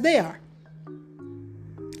dysfunctional as they are.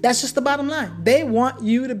 That's just the bottom line. They want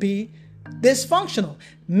you to be dysfunctional.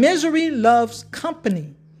 Misery loves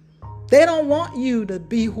company. They don't want you to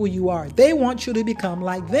be who you are. They want you to become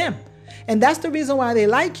like them. And that's the reason why they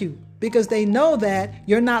like you, because they know that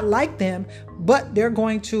you're not like them, but they're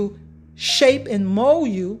going to shape and mold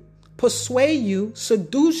you, persuade you,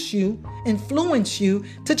 seduce you, influence you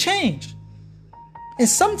to change. And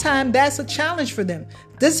sometimes that's a challenge for them.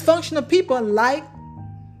 Dysfunctional people like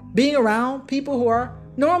being around people who are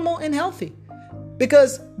normal and healthy,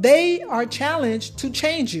 because they are challenged to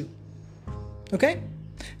change you. Okay?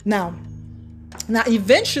 Now,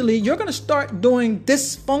 eventually, you're going to start doing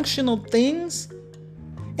dysfunctional things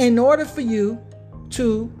in order for you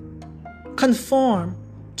to conform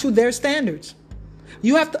to their standards.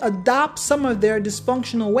 You have to adopt some of their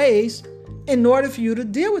dysfunctional ways in order for you to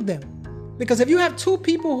deal with them. Because if you have two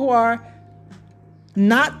people who are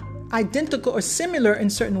not identical or similar in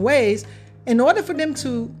certain ways, in order for them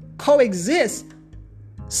to coexist,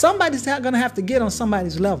 somebody's going to have to get on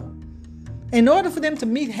somebody's level. In order for them to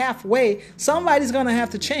meet halfway, somebody's going to have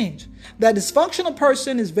to change. That dysfunctional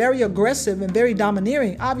person is very aggressive and very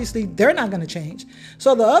domineering. Obviously, they're not going to change.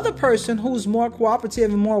 So the other person who's more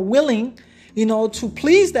cooperative and more willing, to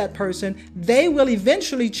please that person, they will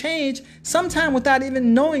eventually change sometime without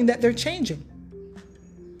even knowing that they're changing.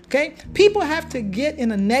 Okay? People have to get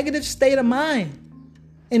in a negative state of mind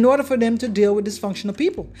in order for them to deal with dysfunctional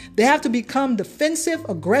people. They have to become defensive,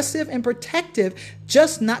 aggressive, and protective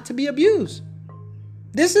just not to be abused.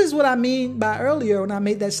 This is what I mean by earlier when I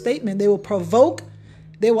made that statement. They will provoke,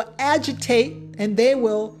 they will agitate, and they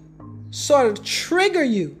will sort of trigger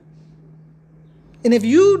you. And if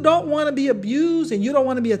you don't want to be abused and you don't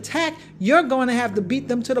want to be attacked, you're going to have to beat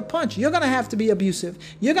them to the punch. You're going to have to be abusive.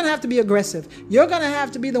 You're going to have to be aggressive. You're going to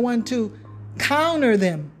have to be the one to counter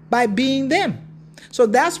them by being them. So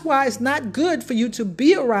that's why it's not good for you to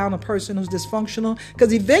be around a person who's dysfunctional,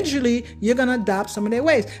 because eventually you're going to adopt some of their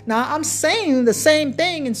ways. Now, I'm saying the same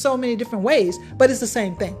thing in so many different ways, but it's the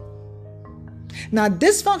same thing. Now,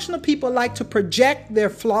 dysfunctional people like to project their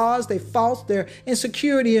flaws, their faults, their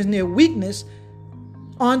insecurities, and their weakness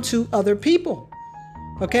onto other people.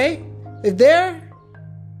 Okay? If they're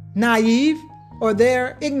naive or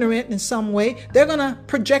they're ignorant in some way, they're going to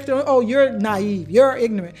project it on, oh, you're naive, you're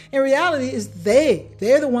ignorant. In reality, it's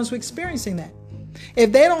they're the ones who are experiencing that.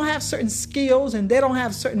 If they don't have certain skills and they don't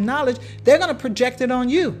have certain knowledge, they're going to project it on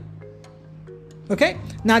you. Okay?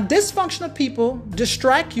 Now, dysfunctional people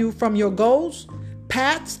distract you from your goals,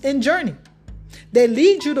 paths, and journey. They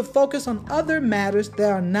lead you to focus on other matters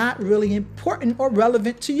that are not really important or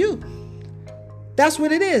relevant to you. That's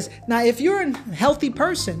what it is. Now, if you're a healthy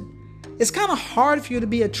person it's kind of hard for you to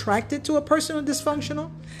be attracted to a person who's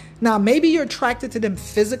dysfunctional. Now, maybe you're attracted to them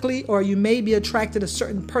physically, or you may be attracted to a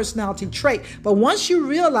certain personality trait. But once you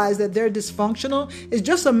realize that they're dysfunctional, it's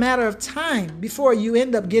just a matter of time before you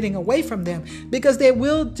end up getting away from them, because they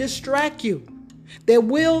will distract you. They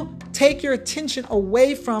will take your attention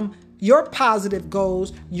away from your positive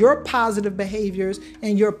goals, your positive behaviors,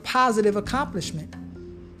 and your positive accomplishment.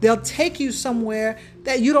 They'll take you somewhere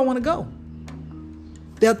that you don't want to go.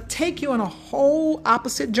 They'll take you on a whole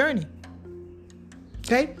opposite journey.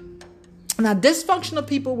 Okay? Now, dysfunctional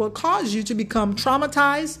people will cause you to become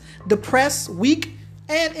traumatized, depressed, weak,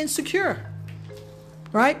 and insecure.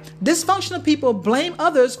 Right? Dysfunctional people blame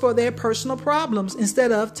others for their personal problems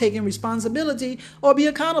instead of taking responsibility or be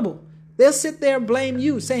accountable. They'll sit there and blame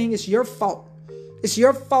you, saying it's your fault. It's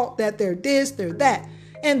your fault that they're this, they're that.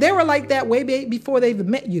 And they were like that way before they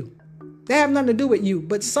even met you. They have nothing to do with you,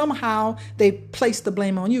 but somehow they place the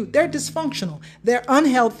blame on you. They're dysfunctional. They're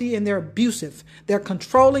unhealthy and they're abusive. They're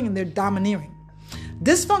controlling and they're domineering.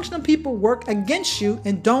 Dysfunctional people work against you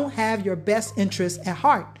and don't have your best interests at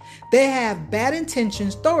heart. They have bad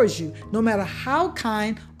intentions towards you, no matter how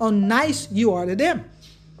kind or nice you are to them.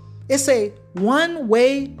 It's a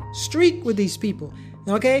one-way street with these people.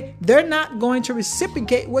 Okay? They're not going to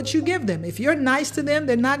reciprocate what you give them. If you're nice to them,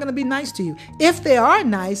 they're not going to be nice to you. If they are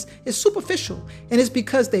nice, it's superficial, and it's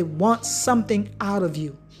because they want something out of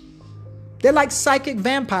you. They're like psychic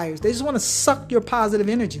vampires. They just want to suck your positive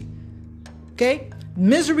energy. Okay?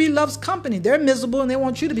 Misery loves company. They're miserable and they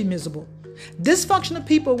want you to be miserable. Dysfunctional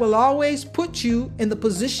people will always put you in the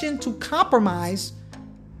position to compromise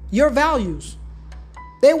your values.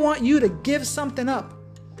 They want you to give something up.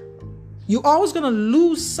 You're always going to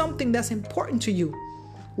lose something that's important to you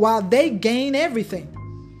while they gain everything.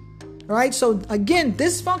 All right? So again,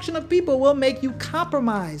 dysfunctional people will make you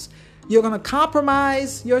compromise. You're going to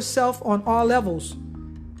compromise yourself on all levels.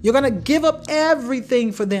 You're going to give up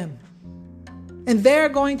everything for them. And they're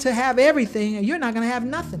going to have everything and you're not going to have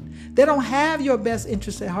nothing. They don't have your best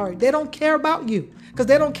interest at heart. They don't care about you because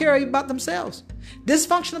they don't care about themselves.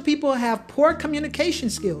 Dysfunctional people have poor communication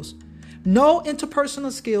skills, no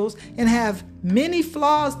interpersonal skills, and have many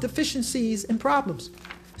flaws, deficiencies, and problems.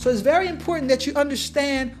 So it's very important that you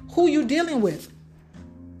understand who you're dealing with.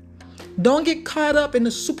 Don't get caught up in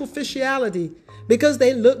the superficiality because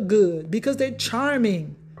they look good, because they're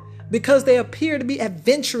charming, because they appear to be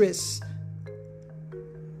adventurous.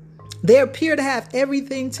 They appear to have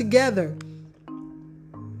everything together.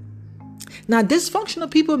 Now, dysfunctional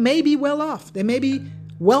people may be well off. They may be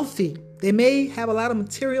wealthy. They may have a lot of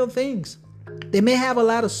material things. They may have a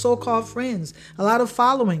lot of so-called friends, a lot of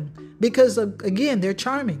following, because, again, they're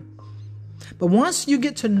charming. But once you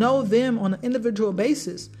get to know them on an individual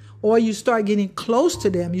basis, or you start getting close to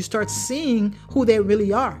them, you start seeing who they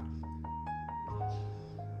really are.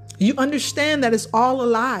 You understand that it's all a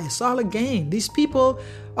lie. It's all a game. These people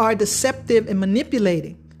are deceptive and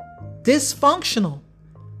manipulating, dysfunctional.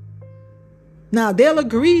 Now, they'll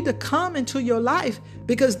agree to come into your life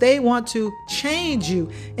because they want to change you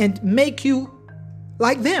and make you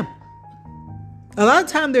like them. A lot of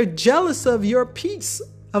times they're jealous of your peace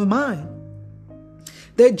of mind.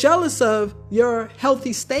 They're jealous of your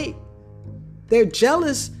healthy state. They're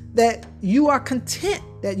jealous that you are content,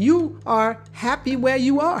 that you are happy where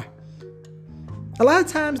you are. A lot of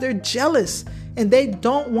times they're jealous and they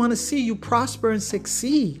don't want to see you prosper and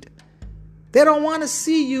succeed. They don't want to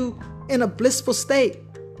see you in a blissful state.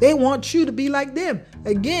 They want you to be like them.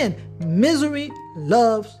 Again, misery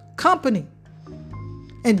loves company.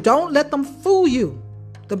 And don't let them fool you.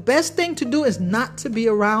 The best thing to do is not to be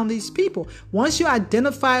around these people. Once you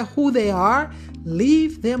identify who they are,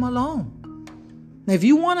 leave them alone. Now, if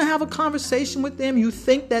you want to have a conversation with them, you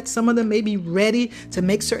think that some of them may be ready to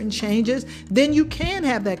make certain changes, then you can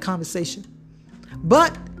have that conversation.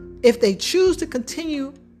 But if they choose to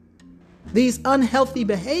continue these unhealthy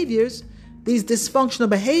behaviors, these dysfunctional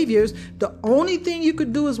behaviors, the only thing you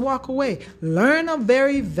could do is walk away. Learn a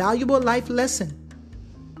very valuable life lesson.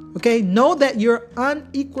 Okay, know that you're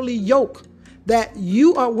unequally yoked, that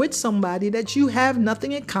you are with somebody that you have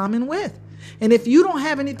nothing in common with. And if you don't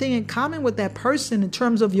have anything in common with that person in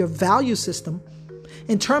terms of your value system,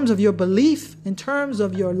 in terms of your belief, in terms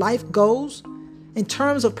of your life goals, in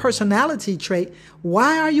terms of personality trait,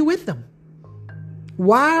 why are you with them?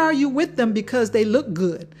 Why are you with them? Because they look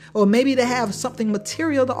good, or maybe they have something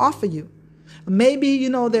material to offer you. Maybe,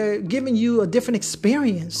 they're giving you a different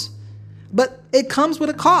experience, but it comes with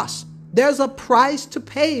a cost. There's a price to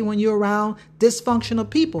pay when you're around dysfunctional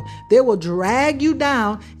people. They will drag you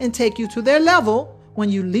down and take you to their level when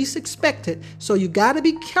you least expect it. So you got to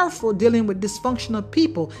be careful dealing with dysfunctional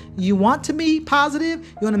people. You want to be positive,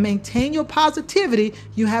 you want to maintain your positivity,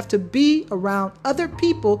 you have to be around other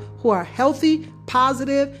people who are healthy,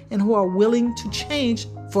 positive, and who are willing to change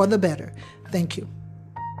for the better. Thank you.